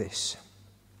about this.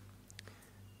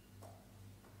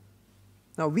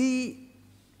 Now, we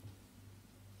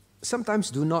sometimes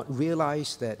do not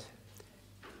realize that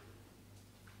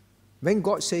when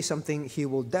God says something, He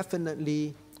will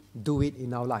definitely do it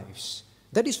in our lives.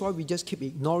 That is why we just keep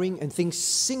ignoring and think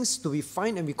seems to be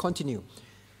fine and we continue.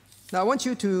 Now, I want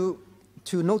you to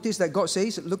notice that God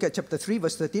says, look at chapter 3,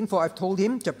 verse 13, for I've told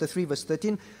him, chapter 3, verse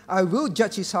 13, I will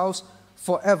judge his house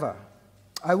forever.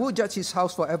 I will judge his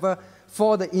house forever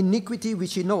for the iniquity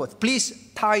which he knoweth.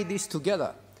 Please tie this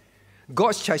together.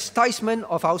 God's chastisement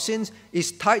of our sins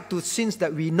is tied to sins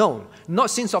that we know,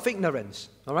 not sins of ignorance.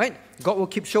 All right? God will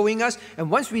keep showing us,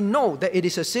 and once we know that it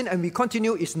is a sin and we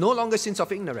continue, it's no longer sins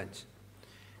of ignorance.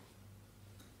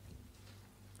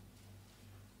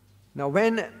 Now,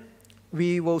 when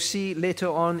we will see later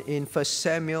on in 1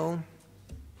 Samuel,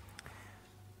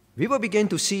 we will begin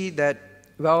to see that,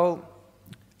 well,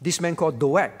 this man called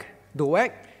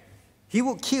Doeg, he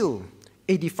would kill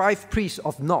 85 priests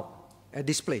of Nob at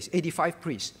this place, 85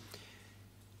 priests.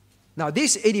 Now,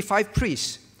 these 85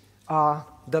 priests are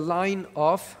the line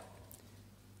of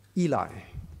Eli.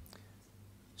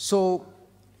 So,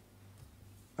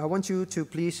 I want you to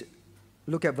please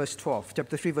look at verse 12,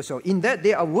 chapter 3, verse 12. In that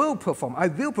day I will perform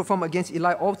against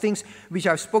Eli all things which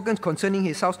I have spoken concerning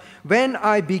his house. When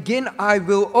I begin, I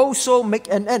will also make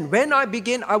an end. When I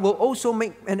begin, I will also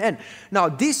make an end. Now,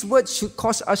 this word should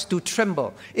cause us to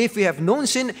tremble. If we have known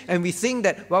sin and we think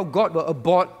that, well, God will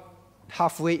abort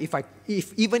halfway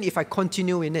even if I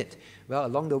continue in it. Well,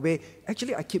 along the way,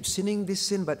 actually I keep sinning this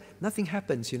sin, but nothing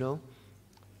happens, you know.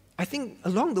 I think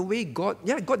along the way, God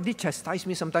did chastise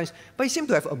me sometimes, but He seemed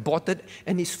to have aborted,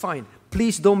 and it's fine.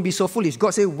 Please don't be so foolish.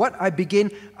 God said, what I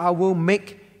begin, I will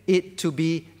make it to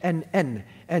be an end.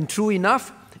 And true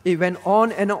enough, it went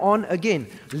on and on again.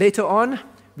 Later on,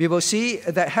 we will see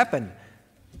that happen.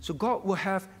 So God will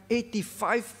have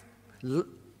 85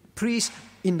 priests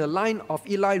in the line of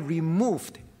Eli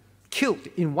removed, killed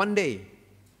in one day.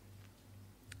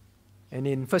 And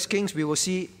in 1 Kings, we will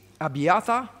see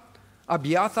Abiathar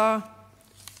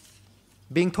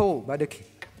being told by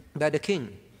the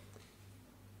king,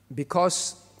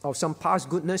 because of some past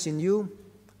goodness in you,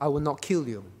 I will not kill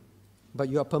you, but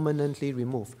you are permanently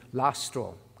removed. Last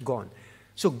straw, gone.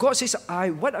 So God says, I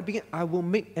will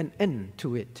make an end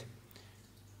to it.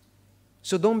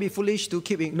 So don't be foolish to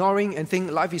keep ignoring and think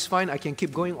life is fine, I can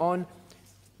keep going on.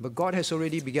 But God has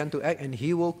already begun to act, and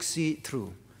He will see it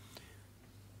through.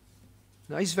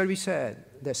 Now, it's very sad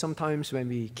that sometimes when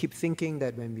we keep thinking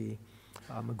that when we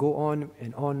go on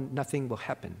and on, nothing will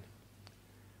happen.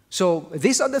 So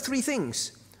these are the three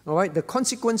things, all right? The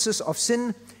consequences of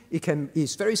sin,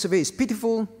 is very severe, it's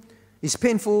pitiful, it's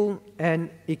painful, and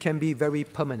it can be very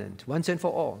permanent, once and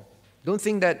for all. Don't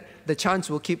think that the chance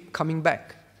will keep coming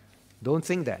back. Don't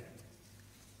think that.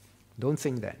 Don't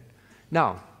think that.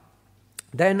 Now,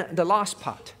 then the last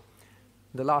part.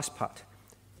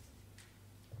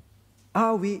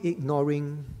 Are we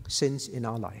ignoring sins in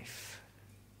our life?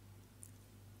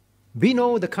 We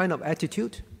know the kind of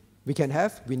attitude we can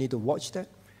have. We need to watch that.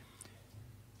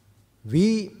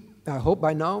 We, I hope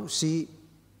by now, see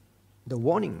the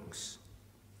warnings.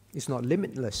 It's not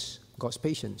limitless, God's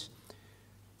patience.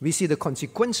 We see the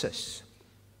consequences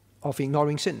of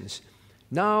ignoring sins.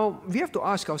 Now, we have to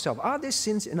ask ourselves, are there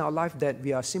sins in our life that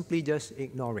we are simply just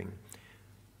ignoring?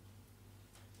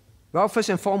 Well, first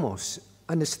and foremost,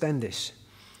 understand this.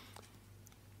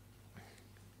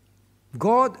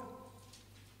 God,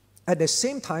 at the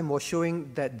same time, was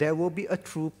showing that there will be a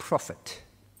true prophet.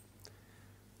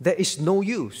 There is no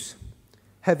use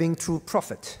having true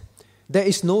prophet. There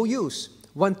is no use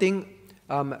wanting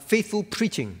faithful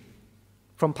preaching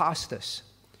from pastors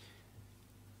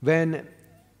when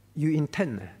you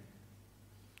intend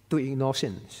to ignore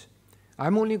sins.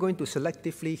 I'm only going to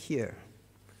selectively hear.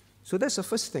 So that's the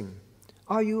first thing.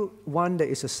 Are you one that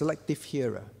is a selective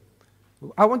hearer?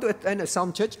 I want to attend a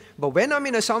sound church, but when I'm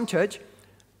in a sound church,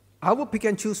 I will pick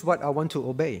and choose what I want to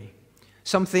obey.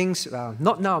 Some things,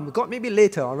 not now, God, maybe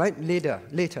later, all right?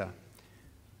 Later.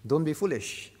 Don't be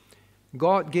foolish.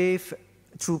 God gave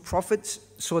true prophets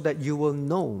so that you will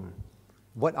know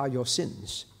what are your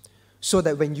sins. So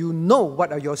that when you know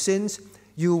what are your sins,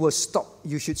 you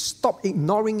should stop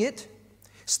ignoring it,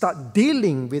 start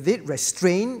dealing with it,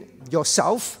 restrain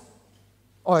yourself,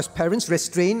 or as parents,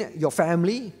 restrain your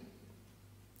family,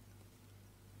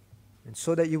 and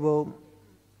so that you will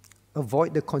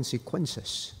avoid the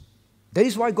consequences. That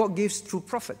is why God gives true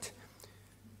prophet.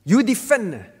 You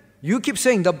defend. You keep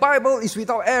saying the Bible is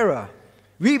without error.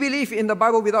 We believe in the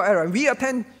Bible without error. We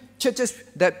attend churches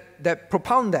that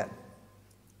propound that.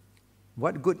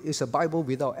 What good is a Bible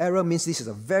without error means this is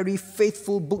a very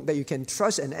faithful book that you can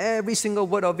trust, and every single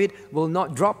word of it will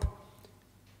not drop.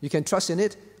 You can trust in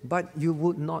it, but you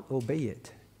would not obey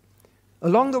it.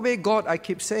 Along the way, God, I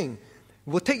keep saying,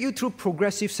 will take you through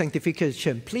progressive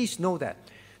sanctification. Please know that.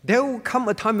 There will come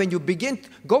a time when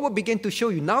God will begin to show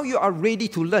you, now you are ready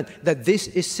to learn that this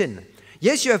is sin.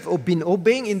 Yes, you have been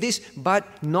obeying in this,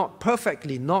 but not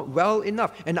perfectly, not well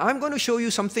enough. And I'm going to show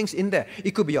you some things in there.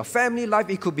 It could be your family life,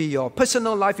 it could be your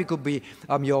personal life, it could be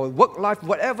your work life,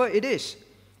 whatever it is.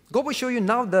 God will show you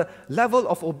now the level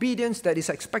of obedience that is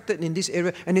expected in this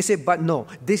area. And they say, but no,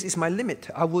 this is my limit.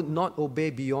 I would not obey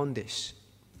beyond this.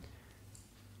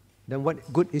 Then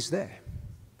what good is there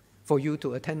for you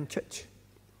to attend church?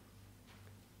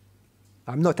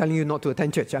 I'm not telling you not to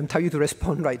attend church. I'm telling you to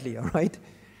respond rightly, all right?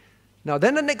 Now,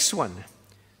 then the next one.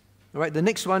 All right, the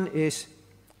next one is,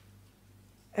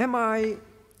 am I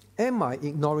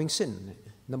ignoring sin?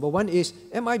 Number one is,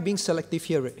 am I being selective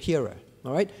hearer?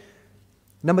 All right?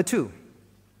 Number two,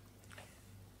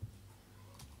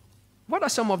 what are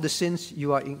some of the sins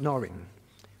you are ignoring?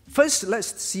 First,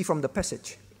 let's see from the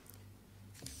passage.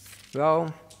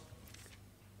 Well,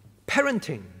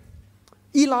 parenting.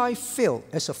 Eli failed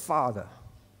as a father,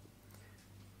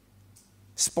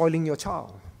 spoiling your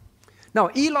child. Now,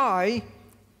 Eli,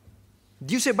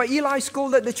 you say, but Eli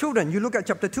scolded the children. You look at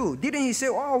chapter 2. Didn't he say,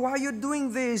 oh, why are you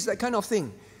doing this? That kind of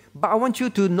thing. But I want you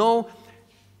to know,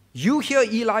 you hear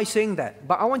Eli saying that,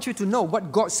 but I want you to know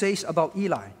what God says about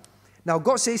Eli. Now,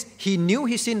 God says he knew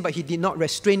his sin, but he did not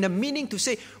restrain them, meaning to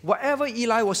say, whatever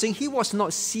Eli was saying, he was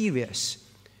not serious.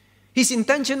 His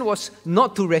intention was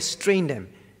not to restrain them.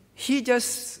 He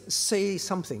just say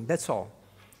something, that's all.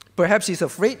 Perhaps he's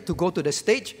afraid to go to the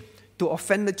stage to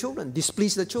offend the children,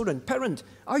 displease the children. Parent,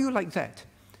 are you like that?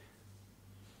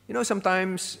 You know,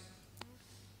 sometimes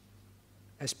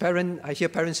as parent, I hear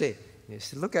parents say,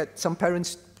 yes, look at some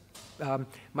parents,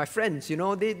 my friends, you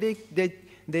know,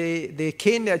 they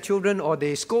cane their children or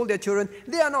they scold their children.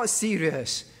 They are not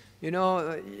serious. You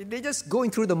know, they're just going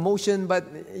through the motion, but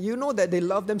you know that they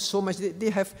love them so much. They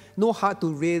have no heart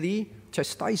to really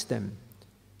chastise them.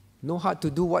 No heart to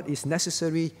do what is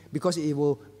necessary because it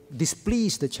will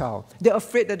displease the child. They're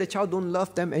afraid that the child don't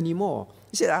love them anymore.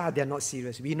 You say, they're not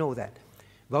serious. We know that.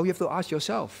 Well, you have to ask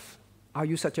yourself, are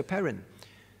you such a parent?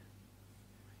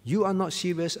 You are not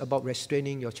serious about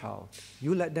restraining your child.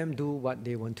 You let them do what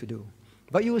they want to do.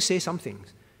 But you will say some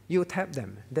things. You will tap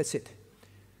them. That's it.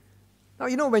 Now,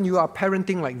 you know, when you are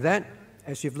parenting like that,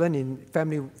 as you've learned in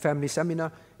family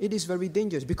seminar, it is very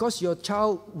dangerous because your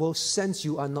child will sense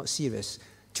you are not serious.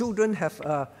 Children have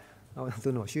I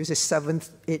don't know, she uses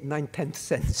 7th, 8th, 9th, 10th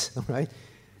sense, all right?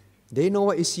 They know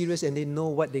what is serious and they know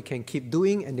what they can keep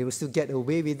doing and they will still get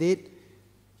away with it.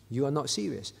 You are not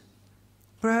serious.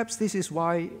 Perhaps this is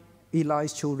why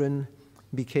Eli's children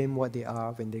became what they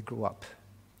are when they grew up.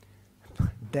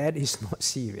 Dad is not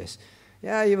serious.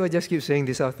 Yeah, he will just keep saying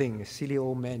this other thing. Silly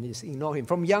old man, just ignore him.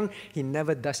 From young, he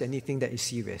never does anything that is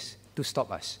serious to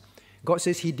stop us. God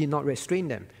says he did not restrain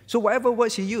them. So whatever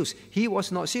words he used, he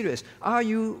was not serious. Are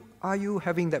you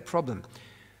having that problem?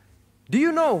 Do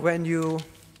you know when you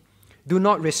do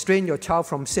not restrain your child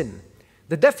from sin?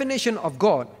 The definition of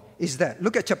God is that.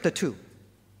 Look at chapter 2.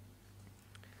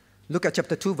 Look at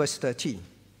chapter 2, verse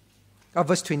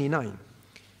 29.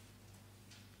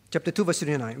 Chapter 2, verse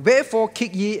 29. Wherefore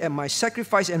kick ye at my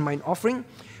sacrifice and mine offering,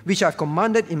 which I have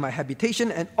commanded in my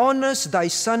habitation, and honors thy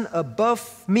son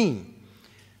above me.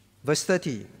 Verse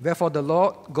 30. Wherefore the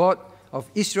Lord God of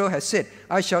Israel has said,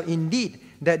 I shall indeed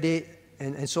that day,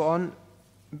 and so on,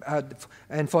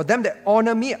 and for them that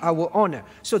honor me, I will honor.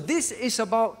 So this is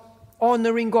about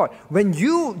honoring God. When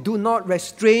you do not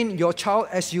restrain your child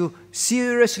as you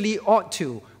seriously ought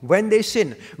to, when they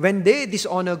sin, when they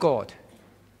dishonor God,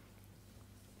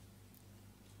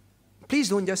 please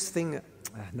don't just think,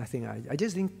 nothing. I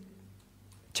just think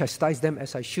chastise them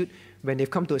as I should. When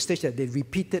they've come to a stage that they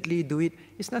repeatedly do it,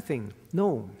 it's nothing.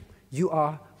 No, you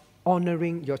are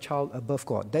honoring your child above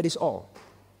God. That is all.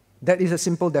 That is a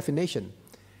simple definition.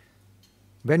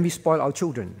 When we spoil our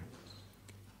children.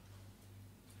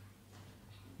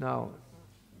 Now,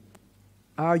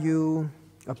 are you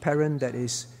a parent that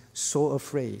is so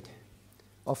afraid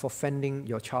of offending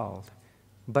your child,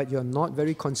 but you're not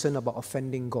very concerned about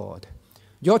offending God?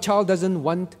 Your child doesn't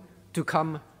want to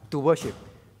come to worship.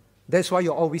 That's why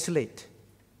you're always late.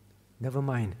 Never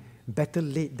mind. Better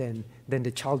late than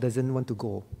the child doesn't want to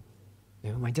go.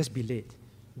 Never mind, just be late.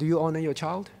 Do you honor your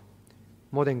child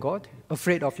more than God?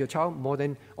 Afraid of your child more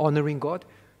than honoring God?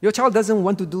 Your child doesn't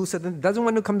want to do certain, doesn't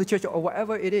want to come to church or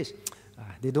whatever it is.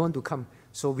 They don't want to come,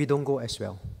 so we don't go as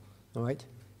well. All right?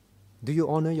 Do you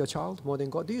honor your child more than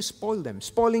God? Do you spoil them?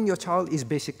 Spoiling your child is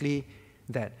basically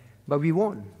that. But we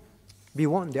warn. We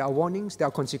warn. There are warnings. There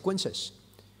are consequences.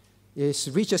 It's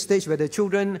reached a stage where the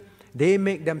children, they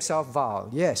make themselves vile.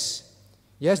 Yes.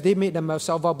 Yes, they made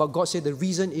themselves vile, but God said the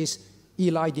reason is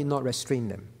Eli did not restrain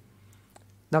them.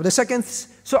 Now the second,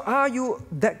 so are you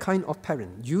that kind of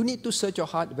parent? You need to search your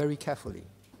heart very carefully.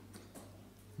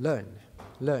 Learn.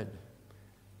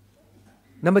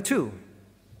 Number 2,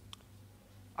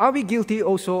 are we guilty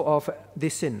also of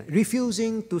this sin?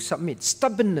 Refusing to submit,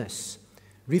 stubbornness,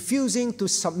 refusing to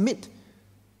submit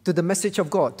to the message of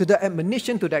God, to the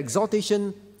admonition, to the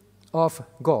exhortation of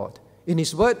God, in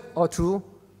His word or through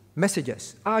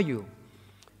messages. Are you?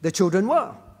 The children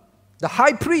were. The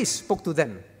high priest spoke to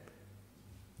them.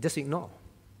 Just ignore.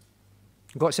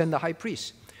 God sent the high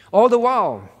priest. All the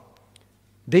while,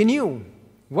 they knew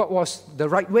what was the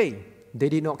right way. They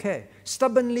did not care.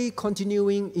 Stubbornly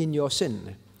continuing in your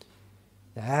sin.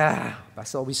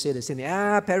 Pastor always say the same thing.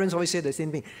 Parents always say the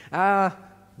same thing. The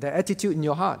attitude in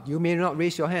your heart. You may not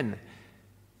raise your hand.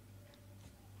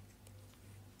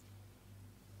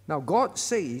 Now, God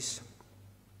says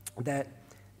that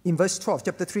in verse 12,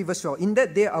 chapter 3, verse 12, in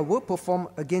that day I will perform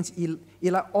against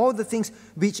Eli all the things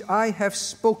which I have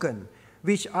spoken,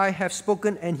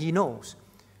 and he knows.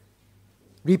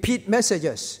 Repeat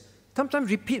messages.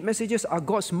 Sometimes repeat messages are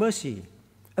God's mercy.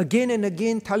 Again and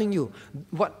again telling you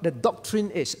what the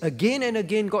doctrine is. Again and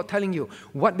again God telling you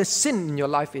what the sin in your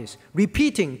life is.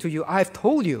 Repeating to you, I have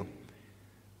told you.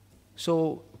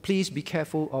 So please be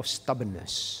careful of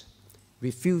stubbornness.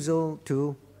 Refusal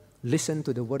to listen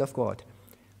to the word of God.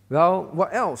 Well,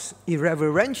 what else?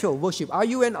 Irreverential worship. Are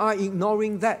you and I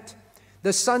ignoring that?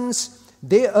 The sons,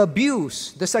 they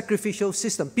abuse the sacrificial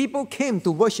system. People came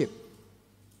to worship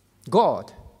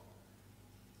God,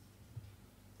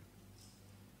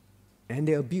 and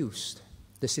they abused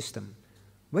the system.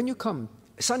 When you come,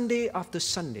 Sunday after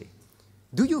Sunday,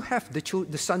 do you have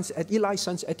the sons, Eli's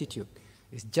son's attitude?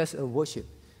 It's just a worship.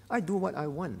 I do what I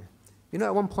want. You know,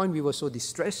 at one point we were so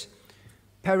distressed.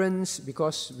 Parents,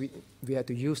 because we had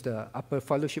to use the upper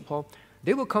fellowship hall,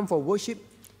 they will come for worship.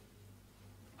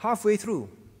 Halfway through,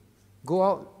 go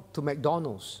out to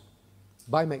McDonald's,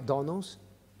 buy McDonald's,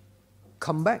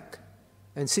 come back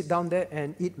and sit down there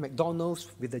and eat McDonald's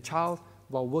with the child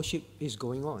while worship is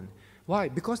going on. Why?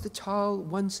 Because the child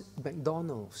wants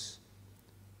McDonald's.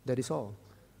 That is all.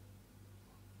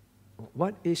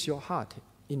 What is your heart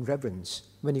in reverence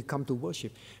when you come to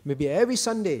worship? Maybe every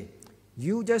Sunday,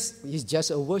 it's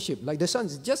just a worship. Like the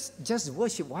sons, just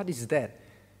worship. What is that?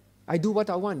 I do what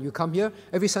I want. You come here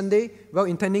every Sunday, well,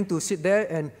 intending to sit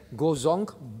there and go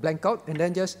zonk, blank out, and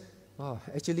then just,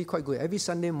 actually quite good. Every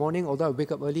Sunday morning, although I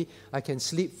wake up early, I can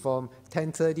sleep from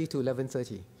 10:30 to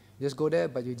 11:30. Just go there,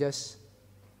 but you just,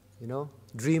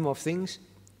 dream of things.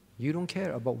 You don't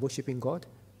care about worshiping God.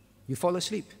 You fall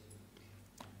asleep.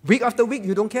 Week after week,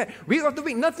 you don't care. Week after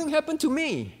week, nothing happened to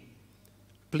me.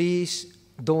 Please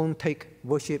don't take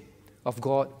worship of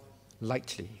God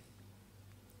lightly.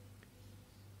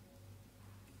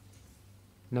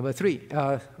 Number 3,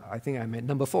 I think I meant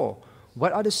number 4.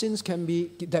 What other sins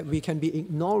that we can be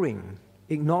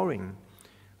ignoring?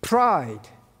 Pride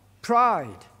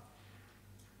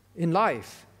in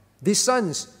life. These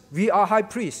sons, we are high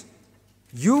priests.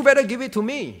 You better give it to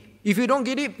me. If you don't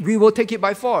get it, we will take it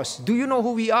by force. Do you know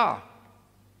who we are?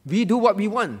 We do what we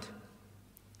want.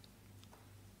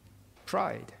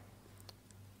 Pride.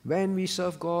 When we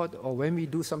serve God, or when we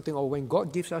do something, or when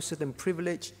God gives us certain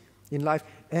privilege in life,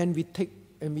 and we take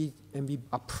and we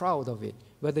are proud of it,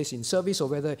 whether it's in service or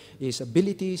whether it's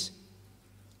abilities,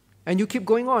 and you keep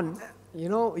going on. You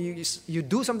know, you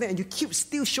do something and you keep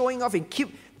still showing off and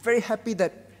keep very happy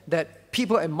that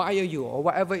people admire you, or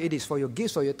whatever it is, for your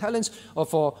gifts, for your talents, or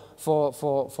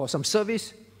for some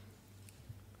service.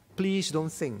 Please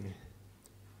don't think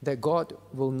that God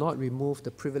will not remove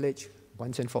the privilege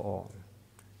once and for all.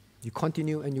 You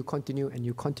continue and you continue and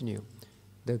you continue.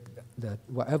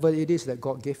 Whatever it is that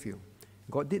God gave you.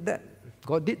 God did that.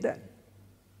 God did that.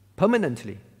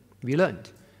 Permanently. We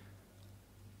learned.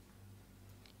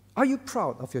 Are you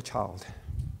proud of your child?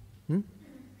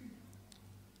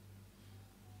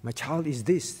 My child is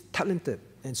this, talented,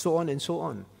 and so on and so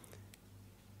on.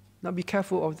 Now be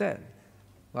careful of that.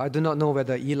 Well, I do not know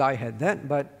whether Eli had that,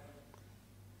 but,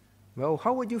 well,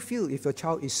 how would you feel if your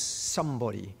child is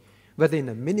somebody? Whether in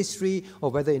the ministry or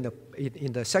whether in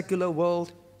the secular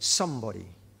world, somebody.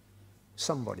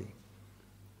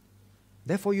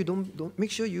 Therefore, you don't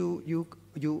make sure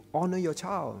you honor your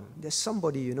child. There's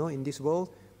somebody, in this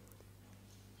world.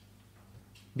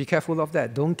 Be careful of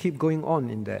that. Don't keep going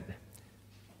on in that.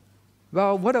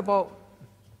 Well, what about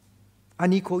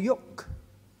unequal yoke?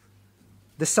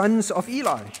 The sons of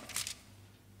Eli.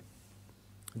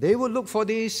 They would look for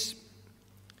these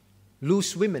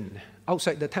loose women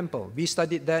outside the temple. We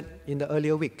studied that in the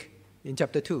earlier week, in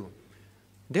chapter 2.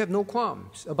 They have no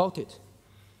qualms about it.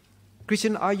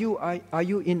 Christian, are you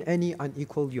in any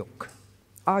unequal yoke?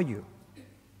 Are you?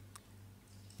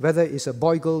 Whether it's a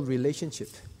boy-girl relationship,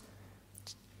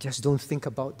 just don't think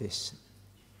about this.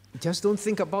 Just don't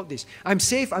think about this. I'm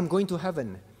safe, I'm going to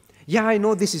heaven. Yeah, I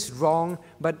know this is wrong,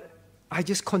 but I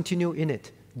just continue in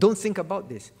it. Don't think about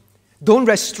this. Don't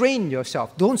restrain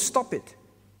yourself. Don't stop it.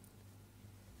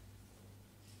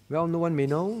 Well, no one may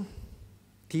know,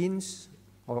 teens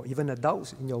or even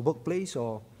adults in your workplace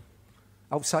or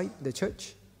outside the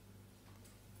church.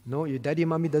 No, your daddy,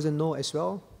 mommy doesn't know as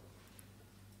well.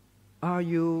 Are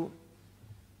you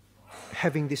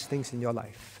having these things in your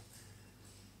life?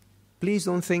 Please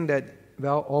don't think that,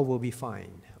 well, all will be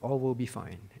fine. All will be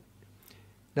fine.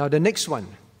 Now, the next one.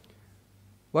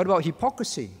 What about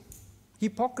hypocrisy?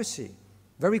 Hypocrisy.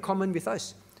 Very common with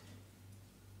us.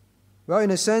 Well,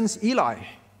 in a sense, Eli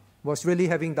was really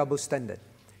having double standard.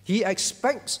 He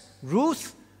expects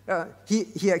Ruth,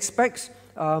 he expects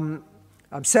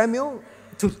Samuel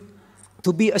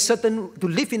to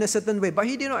live in a certain way, but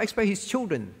he did not expect his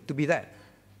children to be that,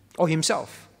 or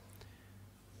himself.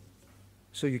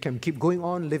 So you can keep going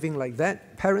on living like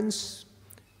that. Parents,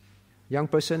 young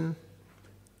person.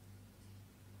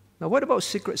 Now, what about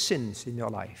secret sins in your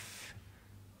life?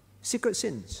 Secret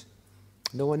sins.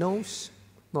 No one knows,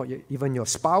 not even your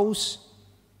spouse,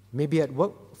 maybe at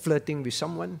work, flirting with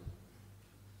someone,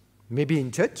 maybe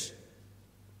in church,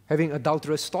 having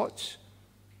adulterous thoughts.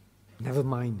 Never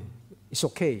mind. It's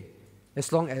okay,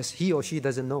 as long as he or she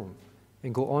doesn't know.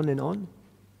 And go on and on.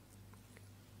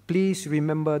 Please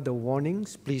remember the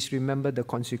warnings. Please remember the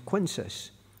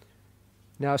consequences.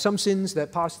 Now, some sins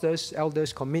that pastors,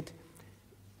 elders commit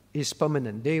is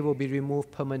permanent. They will be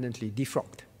removed permanently,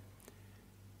 defrocked.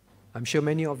 I'm sure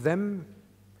many of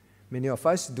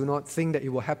us do not think that it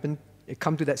will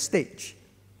come to that stage.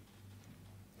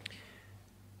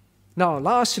 Now,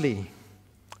 lastly,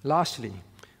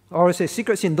 or I say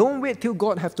secret sin, don't wait till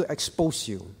God have to expose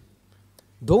you.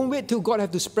 Don't wait till God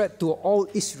have to spread to all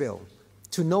Israel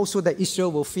to know so that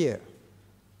Israel will fear.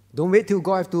 Don't wait till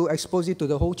God have to expose it to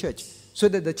the whole church so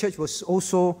that the church will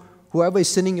also, whoever is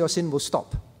sinning your sin will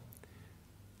stop.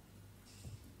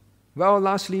 Well,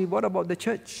 lastly, what about the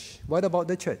church? What about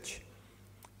the church?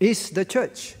 Is the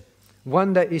church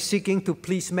one that is seeking to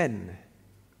please men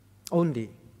only?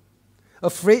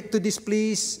 Afraid to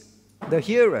displease the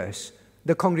hearers,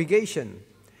 the congregation,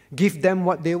 give them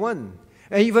what they want.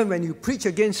 And even when you preach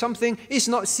against something, it's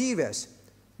not serious.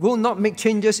 Will not make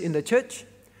changes in the church,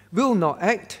 will not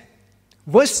act.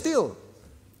 Worse still,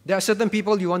 there are certain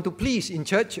people you want to please in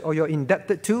church or you're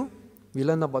indebted to. We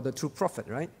learn about the true prophet,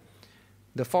 right?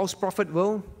 The false prophet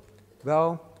will,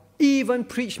 even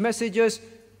preach messages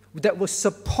that will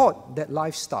support that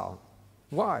lifestyle.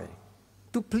 Why?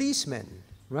 To please men,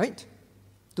 right?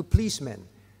 To please men.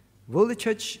 Will the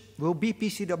church, will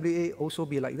BPCWA also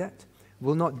be like that?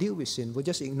 Will not deal with sin, will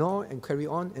just ignore and carry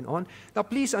on and on. Now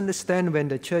please understand when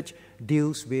the church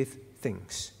deals with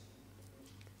things.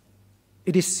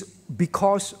 It is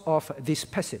because of this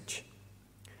passage.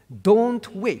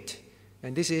 Don't wait.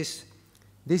 And this is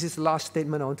the last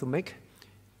statement I want to make.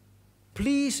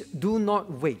 Please do not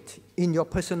wait in your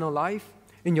personal life,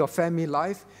 in your family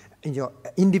life, in your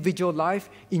individual life,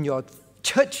 in your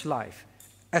church life.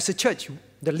 As a church,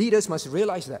 the leaders must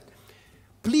realize that.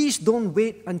 Please don't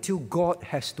wait until God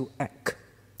has to act.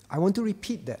 I want to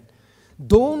repeat that.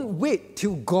 Don't wait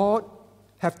till God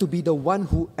have to be the one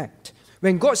who acts.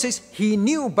 When God says he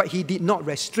knew but he did not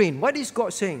restrain, what is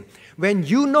God saying? When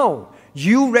you know,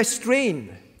 you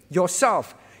restrain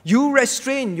yourself, you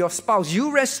restrain your spouse,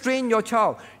 you restrain your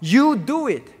child, you do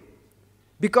it.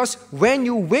 Because when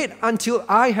you wait until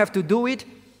I have to do it,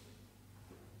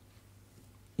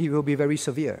 it will be very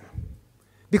severe.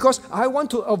 Because I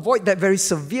want to avoid that very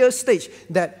severe stage,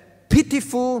 that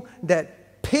pitiful,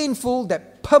 that painful,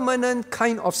 that permanent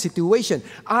kind of situation.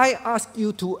 I ask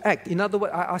you to act. In other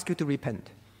words, I ask you to repent.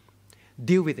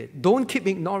 Deal with it. Don't keep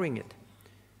ignoring it.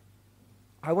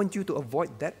 I want you to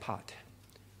avoid that part.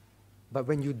 But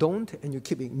when you don't and you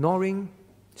keep ignoring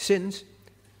sins,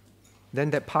 then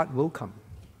that part will come.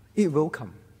 It will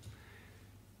come.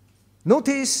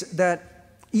 Notice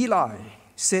that Eli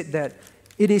said that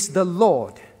it is the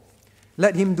Lord.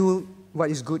 Let him do what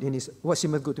is good in what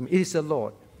seemeth good to me. It is the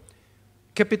Lord.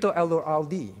 Capital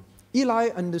L-O-R-D. Eli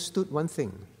understood one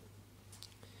thing.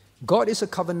 God is a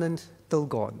covenantal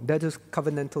God. That is a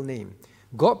covenantal name.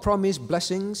 God promised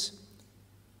blessings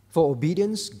for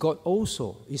obedience. God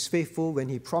also is faithful when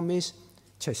he promised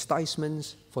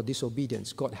chastisements for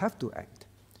disobedience. God have to act.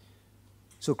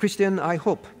 So Christian, I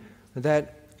hope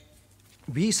that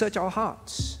we search our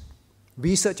hearts.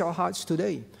 We search our hearts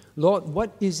today. Lord,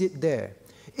 what is it there?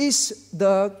 Is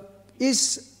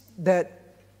that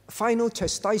final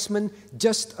chastisement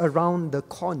just around the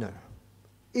corner?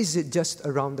 Is it just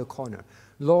around the corner?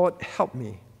 Lord, help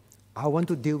me. I want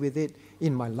to deal with it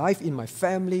in my life, in my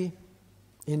family,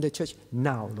 in the church.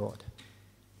 Now, Lord.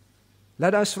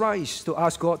 Let us rise to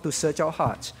ask God to search our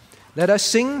hearts. Let us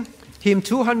sing hymn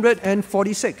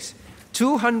 246.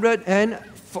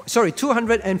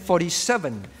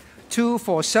 247.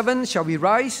 247, shall we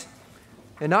rise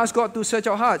and ask God to search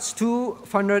our hearts?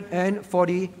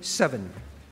 247.